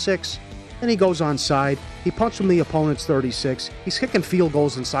 24-6. Then he goes onside. He punts from the opponent's 36. He's kicking field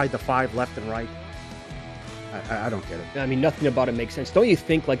goals inside the 5, left and right. I don't get it. I mean, nothing about it makes sense. Don't you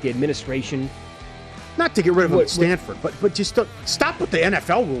think, like, the administration... Not to get rid of him at Stanford, but just stop with the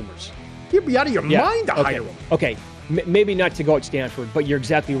NFL rumors. You'd be out of your mind to hire him. Okay, maybe not to go at Stanford, but you're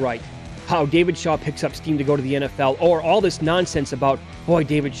exactly right. How David Shaw picks up steam to go to the NFL, or all this nonsense about, boy,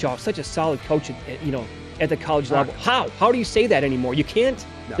 David Shaw, such a solid coach at the college level. How do you say that anymore? You can't.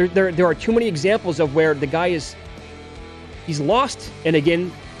 No. There are too many examples of where the guy he's lost, and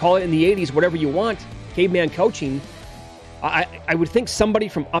again, call it in the 80s, whatever you want, caveman coaching. I would think somebody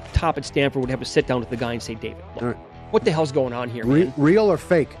from up top at Stanford would have to sit down with the guy and say, David, look, what the hell's going on here, man? Real or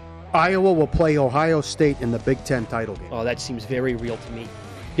fake? Iowa will play Ohio State in the Big Ten title game. Oh, that seems very real to me.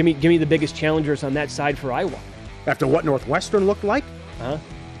 Give me the biggest challengers on that side for Iowa. After what Northwestern looked like?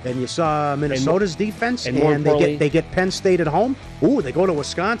 And you saw Minnesota's defense, and they get Penn State at home. Ooh, they go to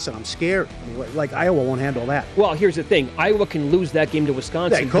Wisconsin. I'm scared. I mean, like Iowa won't handle that. Well, here's the thing. Iowa can lose that game to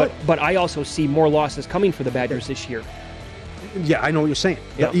Wisconsin, but I also see more losses coming for the Badgers this year. Yeah, I know what you're saying.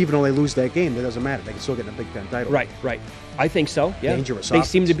 Yeah. Even though they lose that game, it doesn't matter. They can still get in the Big Ten title. Right. I think so. Yeah. Dangerous. They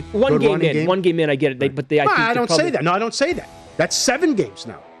seem to be one game in. I get it. I don't say that. No, I don't say that. That's 7 games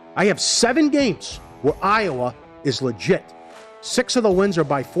now. I have 7 games where Iowa is legit. 6 of the wins are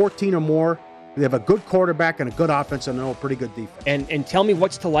by 14 or more. They have a good quarterback and a good offense and a pretty good defense. And tell me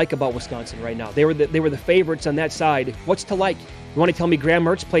what's to like about Wisconsin right now. They were the favorites on that side. What's to like? You want to tell me Graham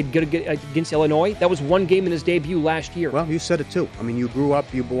Mertz played good against Illinois? That was one game in his debut last year. Well, you said it too. I mean, you grew up,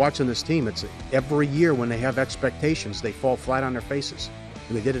 you've been watching this team. It's every year when they have expectations, they fall flat on their faces.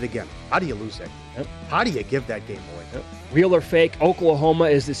 And they did it again. How do you lose that? Yep. How do you give that game away? Yep. Real or fake, Oklahoma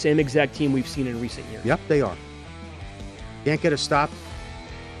is the same exact team we've seen in recent years. Yep, they are. Can't get a stop.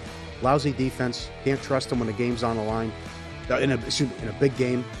 Lousy defense. Can't trust them when the game's on the line. in a big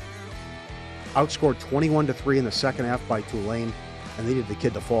game. Outscored 21-3 in the second half by Tulane, and needed the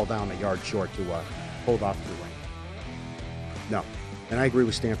kid to fall down a yard short to hold off Tulane. No, and I agree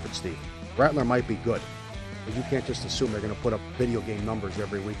with Stanford, Steve. Rattler might be good, but you can't just assume they're going to put up video game numbers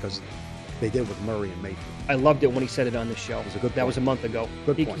every week because they did with Murray and Mayfield. I loved it when he said it on the show. It was a good point. That was a month ago.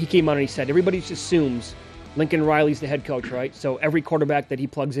 Good point. He came on and he said, everybody just assumes Lincoln Riley's the head coach, right? So every quarterback that he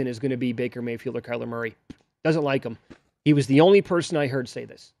plugs in is going to be Baker Mayfield or Kyler Murray. Doesn't like him. He was the only person I heard say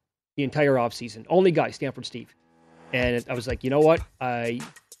this the entire offseason. Only guy, Stanford Steve. And I was like, you know what? When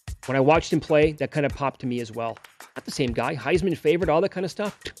I watched him play, that kind of popped to me as well. Not the same guy. Heisman favorite, all that kind of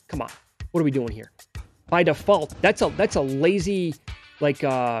stuff. Come on. What are we doing here? By default, that's a lazy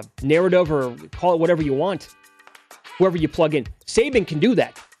narrative, or call it whatever you want. Whoever you plug in. Saban can do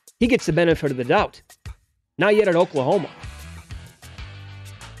that. He gets the benefit of the doubt. Not yet at Oklahoma.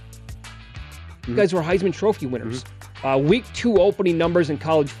 You guys were Heisman Trophy winners. Week 2 opening numbers in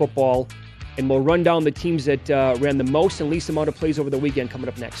college football, and we'll run down the teams that ran the most and least amount of plays over the weekend coming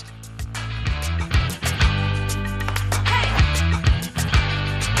up next.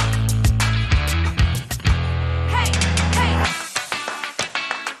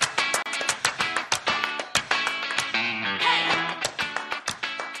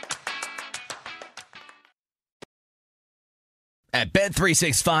 At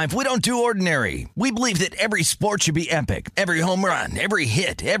Bet365, we don't do ordinary. We believe that every sport should be epic. Every home run, every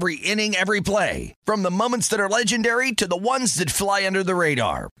hit, every inning, every play. From the moments that are legendary to the ones that fly under the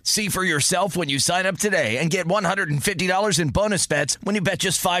radar. See for yourself when you sign up today and get $150 in bonus bets when you bet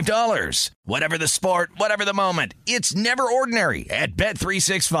just $5. Whatever the sport, whatever the moment, it's never ordinary at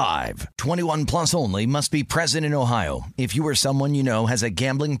Bet365. 21 plus only. Must be present in Ohio. If you or someone you know has a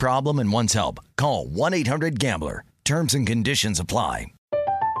gambling problem and wants help, call 1-800-GAMBLER. Terms and conditions apply.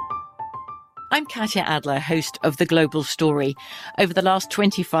 I'm Katya Adler, host of The Global Story. Over the last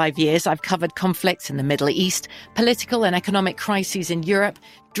 25 years, I've covered conflicts in the Middle East, political and economic crises in Europe,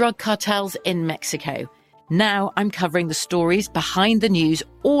 drug cartels in Mexico. Now I'm covering the stories behind the news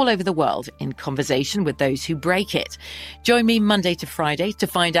all over the world in conversation with those who break it. Join me Monday to Friday to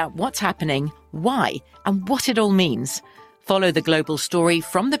find out what's happening, why, and what it all means. Follow The Global Story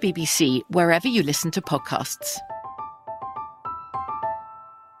from the BBC wherever you listen to podcasts.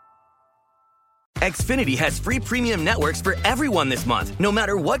 Xfinity has free premium networks for everyone this month, no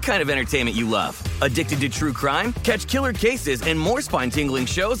matter what kind of entertainment you love. Addicted to true crime? Catch killer cases and more spine-tingling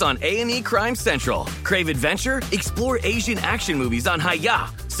shows on A&E Crime Central. Crave adventure? Explore Asian action movies on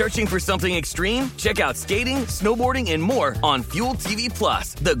Hi-YAH. Searching for something extreme? Check out skating, snowboarding, and more on Fuel TV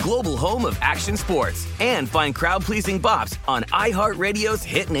Plus, the global home of action sports. And find crowd-pleasing bops on iHeartRadio's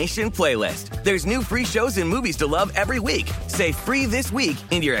Hit Nation playlist. There's new free shows and movies to love every week. Say free this week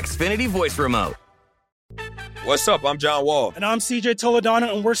in your Xfinity voice remote. What's up? I'm John Wall. And I'm CJ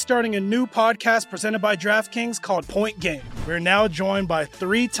Toledano, and we're starting a new podcast presented by DraftKings called Point Game. We're now joined by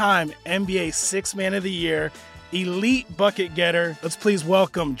 3-time NBA Sixth Man of the Year, elite bucket getter. Let's please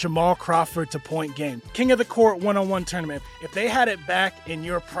welcome Jamal Crawford to Point Game. King of the Court one-on-one tournament. If they had it back in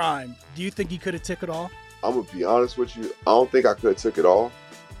your prime, do you think you could have took it all? I'm going to be honest with you. I don't think I could have took it all,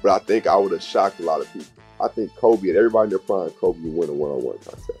 but I think I would have shocked a lot of people. I think Kobe and everybody in their prime, Kobe would win a one-on-one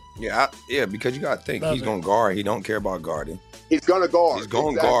contest. Yeah, because you got to think. He's going to guard. He don't care about guarding. He's going to guard. He's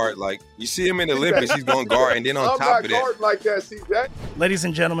going to guard. Like, you see him in the Olympics, he's going to guard. And then on top of that. I'm not guarding like that, CJ. Ladies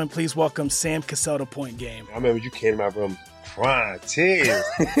and gentlemen, please welcome Sam Cassell to Point Game. I remember you came to my room crying, tears.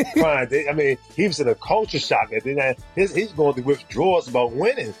 Crying. I mean, he was in a culture shock. And then he's going through withdrawals about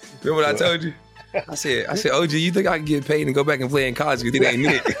winning. Remember what I told you? I said, OG, you think I can get paid and go back and play in college because it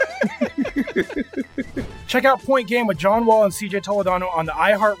ain't it? Check out Point Game with John Wall and CJ Toledano on the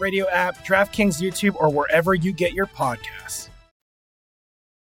iHeartRadio app, DraftKings YouTube, or wherever you get your podcasts.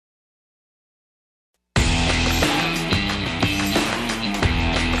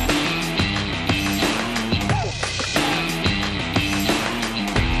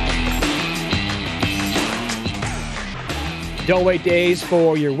 Don't wait days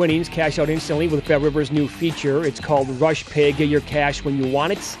for your winnings. Cash out instantly with BetRivers' new feature. It's called Rush Pay. Get your cash when you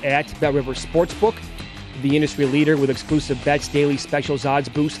want it at BetRivers Sportsbook, the industry leader with exclusive bets, daily specials, odds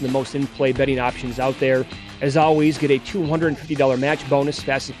boosts, and the most in-play betting options out there. As always, get a $250 match bonus,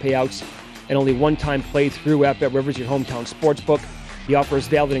 fastest payouts, and only one-time play-through at BetRivers, your hometown sportsbook. The offer is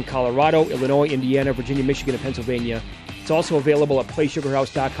valid in Colorado, Illinois, Indiana, Virginia, Michigan, and Pennsylvania. It's also available at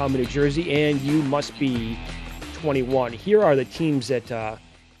PlaySugarHouse.com in New Jersey, and you must be 21. Here are the teams that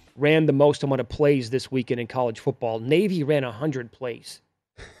ran the most amount of plays this weekend in college football. Navy ran 100 plays,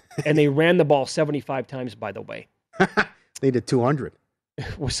 and they ran the ball 75 times, by the way. They did 200.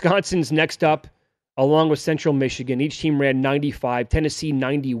 Wisconsin's next up. along with Central Michigan. Each team ran 95, Tennessee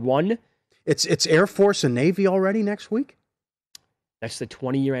 91. It's Air Force and Navy already next week? That's the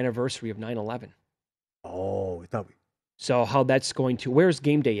 20-year anniversary of 9/11. Oh, I thought we... So how that's going to... Where's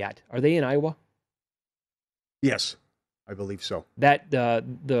game day at? Are they in Iowa? Yes, I believe so. That the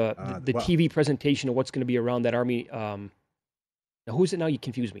well, TV presentation of what's going to be around that Army... now, who's it now? You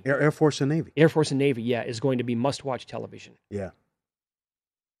confuse me. Air Force and Navy. Air Force and Navy, yeah, is going to be must-watch television. Yeah.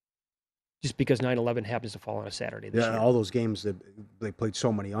 Just because 9/11 happens to fall on a Saturday this year. All those games, they played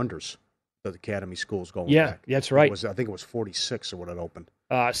so many unders. The academy schools going back. Yeah, that's right. I think it was 46 or what it opened.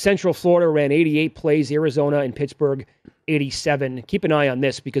 Central Florida ran 88 plays. Arizona and Pittsburgh 87. Keep an eye on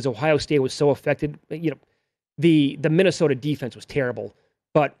this because Ohio State was so affected. You know, the Minnesota defense was terrible,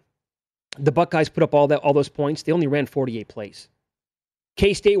 but the Buckeyes put up all those points. They only ran 48 plays.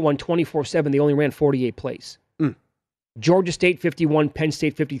 K-State won 24-7. They only ran 48 plays. Georgia State 51, Penn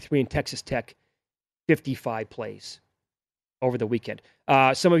State 53, and Texas Tech 55 plays over the weekend.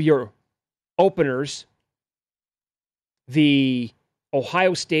 Some of your openers, the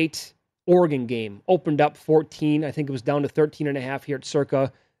Ohio State-Oregon game opened up 14. I think it was down to 13.5 here at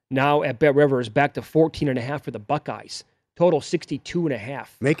Circa. Now at Bet Rivers, back to 14.5 for the Buckeyes. Total 62.5.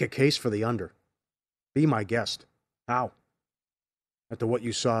 Make a case for the under. Be my guest. How? After what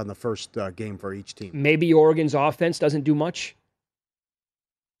you saw in the first game for each team. Maybe Oregon's offense doesn't do much.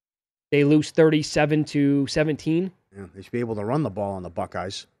 They lose 37-17. Yeah, they should be able to run the ball on the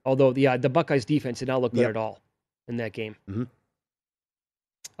Buckeyes. Although the Buckeyes defense did not look good at all in that game. Mm-hmm.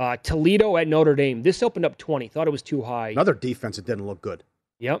 Toledo at Notre Dame. This opened up 20. Thought it was too high. Another defense that didn't look good.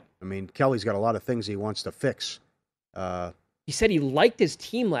 Yep. I mean, Kelly's got a lot of things he wants to fix. He said he liked his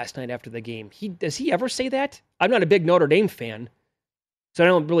team last night after the game. Does he ever say that? I'm not a big Notre Dame fan, so I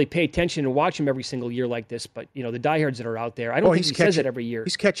don't really pay attention and watch him every single year like this. But, you know, the diehards that are out there, I don't think he says it every year.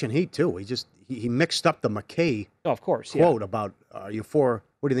 He's catching heat, too. He mixed up the McKay quote about, are you for,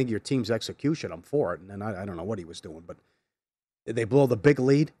 what do you think of your team's execution? I'm for it. And then I don't know what he was doing. But they blow the big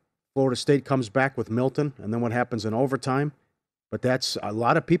lead. Florida State comes back with Milton. And then what happens in overtime? But that's a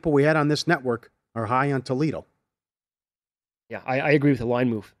lot of people we had on this network are high on Toledo. Yeah, I agree with the line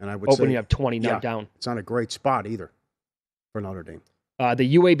move. And I would opening say, up 20, not down. It's not a great spot either for Notre Dame.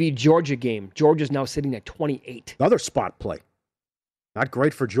 The UAB-Georgia game. Georgia's now sitting at 28. Another spot play. Not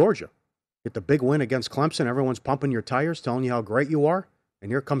great for Georgia. Get the big win against Clemson. Everyone's pumping your tires, telling you how great you are.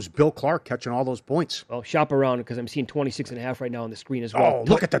 And here comes Bill Clark catching all those points. Well, shop around because I'm seeing 26.5 right now on the screen as well. Oh,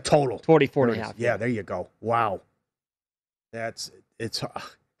 look at the total. 44.5. Yeah, there you go. Wow. You're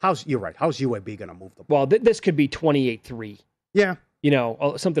right. How's UAB going to move the ball? Well, this could be 28-3. Yeah. You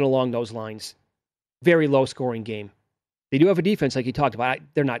know, something along those lines. Very low scoring game. They do have a defense like you talked about.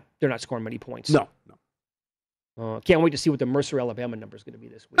 They're not scoring many points. No. Can't wait to see what the Mercer, Alabama number is going to be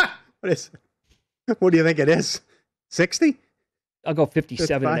this week. What do you think it is? 60? I'll go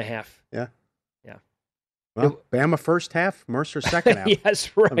 57.5. Yeah. Yeah. Well, Bama first half, Mercer second half. Yes,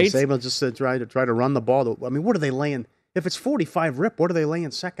 right. Saban just try to run the ball. I mean, what are they laying? If it's 45 rip, what are they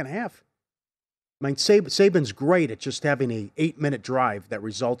laying second half? I mean, Saban's great at just having a 8-minute drive that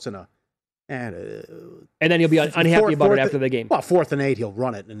results in and then he'll be unhappy about it after the game. Well, 4th and 8, he'll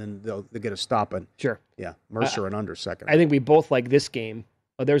run it, and then they'll get a stop. And sure. Yeah, Mercer and under second. I think we both like this game.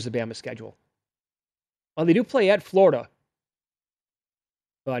 Oh, there's the Bama schedule. Well, they do play at Florida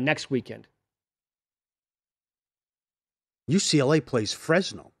next weekend. UCLA plays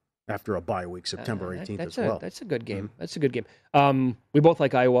Fresno after a bye week, September 18th as well. That's a good game. Mm-hmm. That's a good game. We both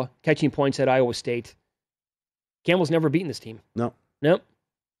like Iowa. Catching points at Iowa State. Campbell's never beaten this team. No. Nope.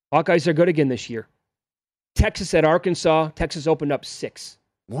 Hawkeyes are good again this year. Texas at Arkansas. Texas opened up 6.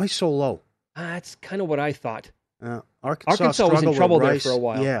 Why so low? That's kind of what I thought. Arkansas was in trouble there for a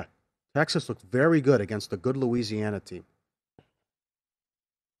while. Yeah. Texas looked very good against a good Louisiana team.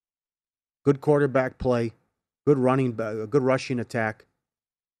 Good quarterback play. Good rushing attack.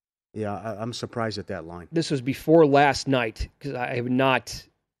 Yeah, I'm surprised at that line. This was before last night because I did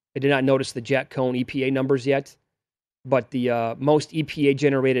not notice the Jack Cohn EPA numbers yet. But the most EPA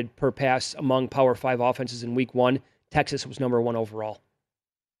generated per pass among Power 5 offenses in Week 1, Texas was number 1 overall.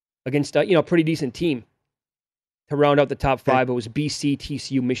 Against a pretty decent team. To round out the top 5, it was BC,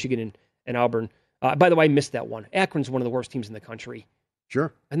 TCU, Michigan, and Auburn. By the way, I missed that one. Akron's one of the worst teams in the country.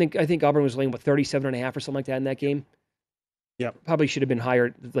 Sure. I think Auburn was laying 37.5 or something like that in that game. Yeah. Probably should have been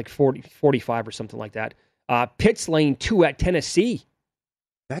higher, like 45 or something like that. Pitt's laying 2 at Tennessee.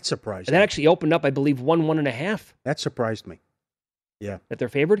 That surprised me. That actually opened up, I believe, 1.5. That surprised me. Yeah. That they're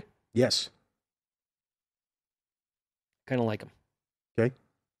favored? Yes. Kind of like them. Okay.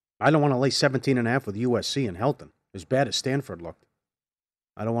 I don't want to lay 17.5 with USC and Helton. As bad as Stanford looked.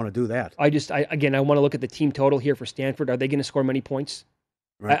 I don't want to do that. I want to look at the team total here for Stanford. Are they going to score many points?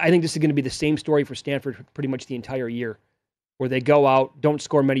 Right. I think this is going to be the same story for Stanford pretty much the entire year, where they go out, don't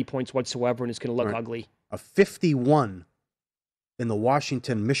score many points whatsoever, and it's going to look ugly. A 51 in the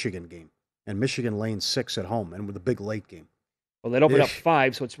Washington-Michigan game, and Michigan laying 6 at home, and with a big late game. Well, they'd open up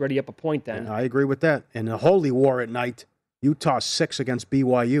 5, so it's already up a point then. I agree with that. And the Holy War at night, Utah 6 against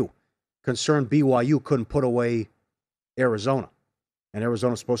BYU. Concerned BYU couldn't put away Arizona. And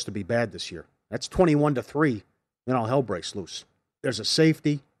Arizona's supposed to be bad this year. That's 21-3. Then all hell breaks loose. There's a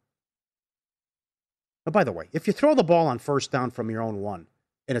safety. Oh, by the way, if you throw the ball on first down from your own 1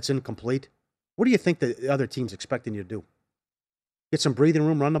 and it's incomplete, what do you think the other team's expecting you to do? Get some breathing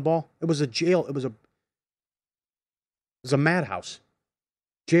room, run the ball? It was a jail. It was a madhouse.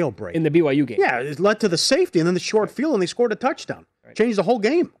 Jailbreak. In the BYU game. Yeah, it led to the safety and then the short field, and they scored a touchdown. Right. Changed the whole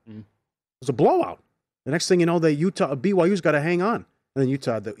game. Mm-hmm. It was a blowout. The next thing you know, BYU's got to hang on. And then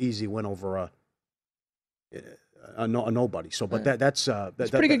Utah had the easy win over a nobody. So, but that's a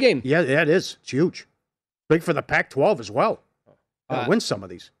pretty good game. Yeah, it is. It's huge. Big for the Pac-12 as well. Win some of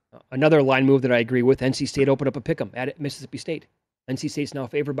these. Another line move that I agree with, NC State opened up a pick'em at Mississippi State. NC State's now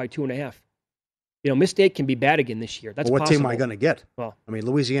favored by 2.5. Miss State can be bad again this year. That's what possible. team am I going to get? Well,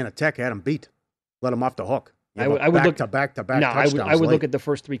 Louisiana Tech had them beat. Let them off the hook. I would look back-to-back No, touchdowns I would late. look at the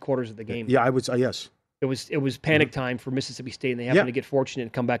first 3 quarters of the game. Yeah, I would. Yes. It was panic time for Mississippi State, and they happened to get fortunate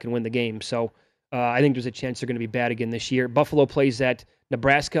and come back and win the game. So I think there's a chance they're going to be bad again this year. Buffalo plays at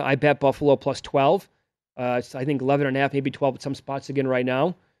Nebraska. I bet Buffalo plus 12. I think 11.5, maybe 12 at some spots again right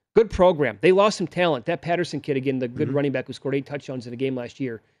now. Good program. They lost some talent. That Patterson kid, again, the good running back who scored 8 touchdowns in a game last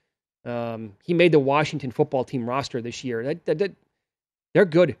year. He made the Washington football team roster this year. They're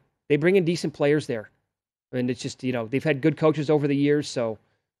good. They bring in decent players there. And it's just, they've had good coaches over the years, so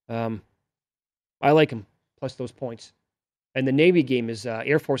I like them, plus those points. And the Navy game is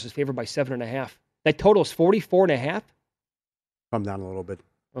Air Force is favored by 7.5. That total is 44.5? Come down a little bit.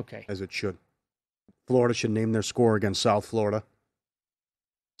 Okay. As it should. Florida should name their score against South Florida.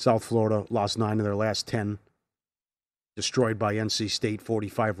 South Florida lost 9 of their last 10. Destroyed by NC State,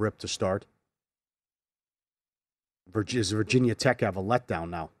 45 rip to start. Does Virginia Tech have a letdown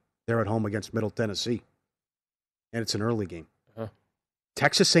now? They're at home against Middle Tennessee. And it's an early game. Uh-huh.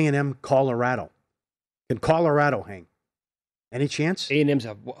 Texas A&M, Colorado. Can Colorado hang? Any chance? A&M's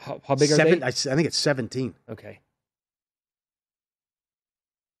how big are they? I think it's 17. Okay.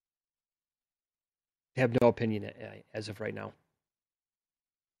 I have no opinion as of right now.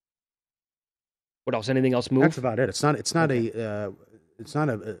 What else? Anything else move? That's about it. It's not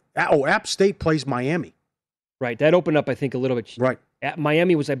App State plays Miami. Right. That opened up, I think, a little bit. Right.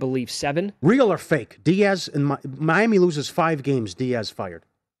 Miami was, I believe, 7. Real or fake? Diaz and Miami loses 5 games. Diaz fired.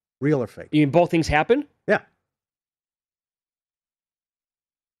 Real or fake? You mean both things happen? Yeah.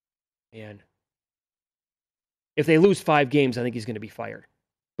 Man. If they lose 5 games, I think he's going to be fired.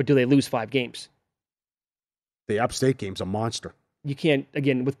 But do they lose 5 games? The App State game's a monster. You can't,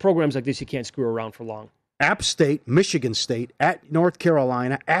 again, with programs like this, you can't screw around for long. App State, Michigan State, at North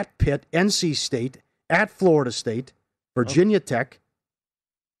Carolina, at Pitt, NC State, at Florida State, Virginia Tech.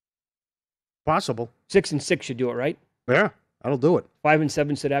 Possible. 6 and 6 should do it, right? Yeah, that'll do it. 5 and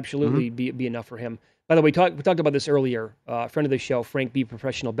 7 should absolutely be enough for him. By the way, we talked about this earlier. A friend of the show, Frank B.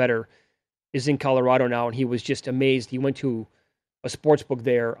 Professional Bettor, is in Colorado now, and he was just amazed. He went to a sports book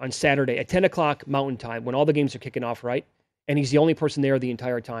there on Saturday at 10 o'clock Mountain Time when all the games are kicking off, right? And he's the only person there the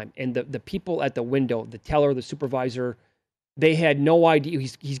entire time. And the people at the window, the teller, the supervisor, they had no idea.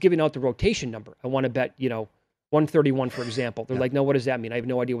 He's giving out the rotation number. I want to bet, 131, for example. They're like, no, what does that mean? I have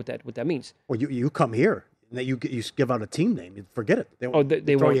no idea what that means. Well, you come here, and you give out a team name. You forget it. They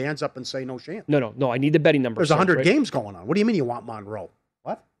throw won't. Your hands up and say no chance. No. I need the betting number. There's 100 games going on. What do you mean you want Monroe?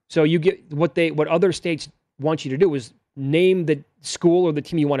 What? So you get what other states want you to do is name the school or the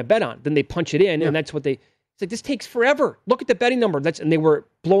team you want to bet on. Then they punch it in, and that's what they. It's like, this takes forever. Look at the betting number. And they were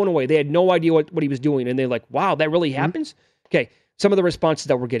blown away. They had no idea what he was doing, and they're like, wow, that really happens? Okay, some of the responses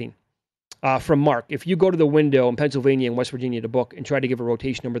that we're getting from Mark. If you go to the window in Pennsylvania and West Virginia to book and try to give a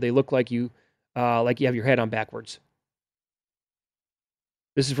rotation number, they look like you have your head on backwards.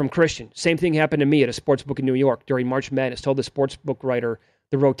 This is from Christian. Same thing happened to me at a sports book in New York during March Madness. Told the sports book writer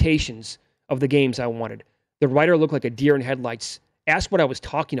the rotations of the games I wanted. The writer looked like a deer in headlights. Ask what I was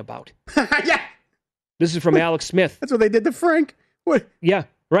talking about. Yeah. This is from Alex Smith. That's what they did to Frank. What? Yeah,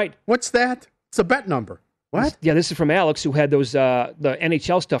 right. What's that? It's a bet number. What? This is from Alex, who had those the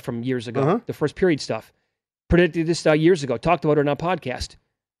NHL stuff from years ago, the first period stuff. Predicted this years ago. Talked about it on our podcast.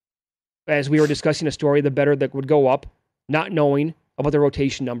 As we were discussing a story, the better that would go up, not knowing about the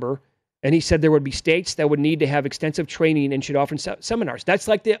rotation number. And he said there would be states that would need to have extensive training and should offer seminars. That's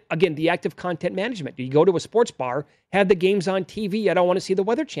like, the active content management. You go to a sports bar, have the games on TV. I don't want to see the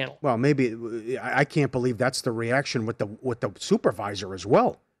Weather Channel. Well, maybe I can't believe that's the reaction with the supervisor as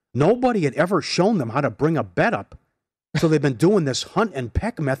well. Nobody had ever shown them how to bring a bet up. So they've been doing this hunt and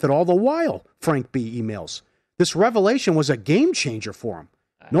peck method all the while, Frank B. emails. This revelation was a game changer for them.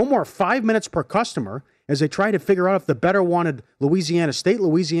 No more 5 minutes per customer as they try to figure out if the bettor wanted Louisiana State,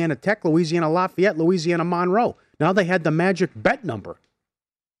 Louisiana Tech, Louisiana Lafayette, Louisiana Monroe. Now they had the magic bet number.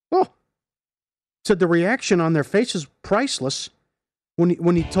 Oh, said the reaction on their faces priceless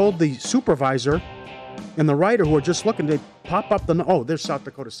when he told the supervisor and the writer who were just looking, they pop up there's South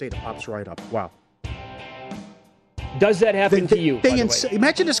Dakota State. It pops right up. Wow. Does that happen to you?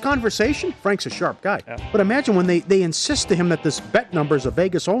 Imagine this conversation. Frank's a sharp guy. Yeah. But imagine when they insist to him that this bet number is a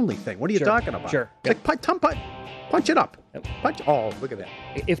Vegas-only thing. What are you talking about? Sure. It's like, punch it up. Yep. Look at that.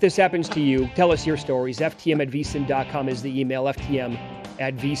 If this happens to you, tell us your stories. FTM@vsin.com is the email,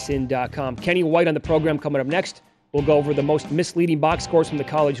 FTM@vsin.com. Kenny White on the program coming up next. We'll go over the most misleading box scores from the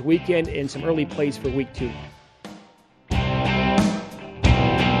college weekend and some early plays for week 2.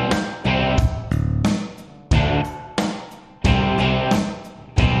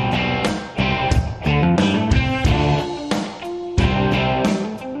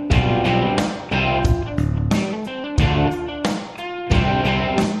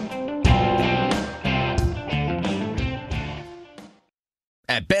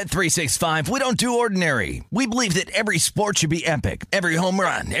 At Bet365, we don't do ordinary. We believe that every sport should be epic. Every home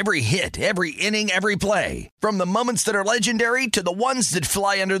run, every hit, every inning, every play. From the moments that are legendary to the ones that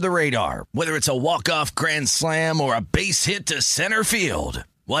fly under the radar. Whether it's a walk-off grand slam or a base hit to center field.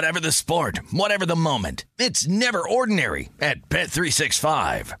 Whatever the sport, whatever the moment. It's never ordinary at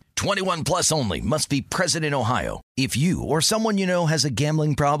Bet365. 21 plus only. Must be present in Ohio. If you or someone you know has a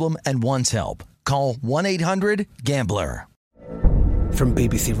gambling problem and wants help, call 1-800-GAMBLER. From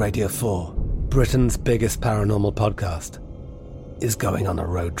BBC Radio 4, Britain's biggest paranormal podcast is going on a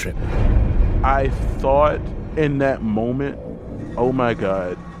road trip. I thought in that moment, oh my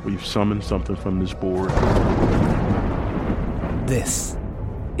God, we've summoned something from this board. This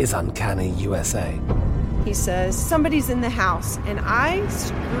is Uncanny USA. He says, somebody's in the house, and I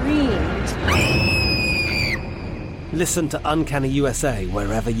screamed. Listen to Uncanny USA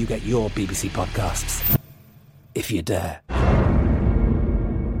wherever you get your BBC podcasts, if you dare.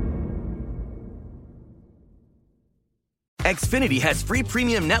 Xfinity has free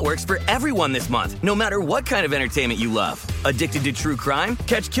premium networks for everyone this month, no matter what kind of entertainment you love. Addicted to true crime?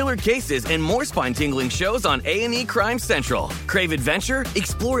 Catch killer cases and more spine-tingling shows on A&E Crime Central. Crave adventure?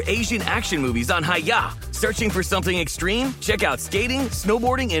 Explore Asian action movies on Hi-YAH. Searching for something extreme? Check out skating,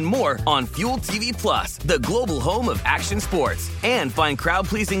 snowboarding, and more on Fuel TV Plus, the global home of action sports. And find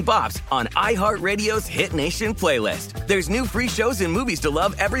crowd-pleasing bops on iHeartRadio's Hit Nation playlist. There's new free shows and movies to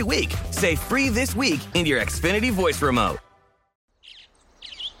love every week. Say free this week in your Xfinity voice remote.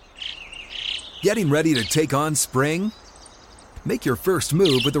 Getting ready to take on spring? Make your first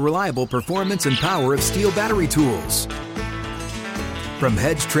move with the reliable performance and power of Steel battery tools. From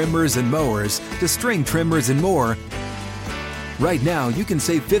hedge trimmers and mowers to string trimmers and more, right now you can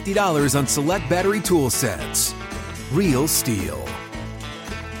save $50 on select battery tool sets. Real Steel.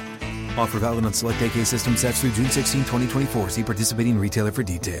 Offer valid on select AK system sets through June 16, 2024. See participating retailer for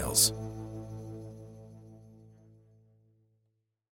details.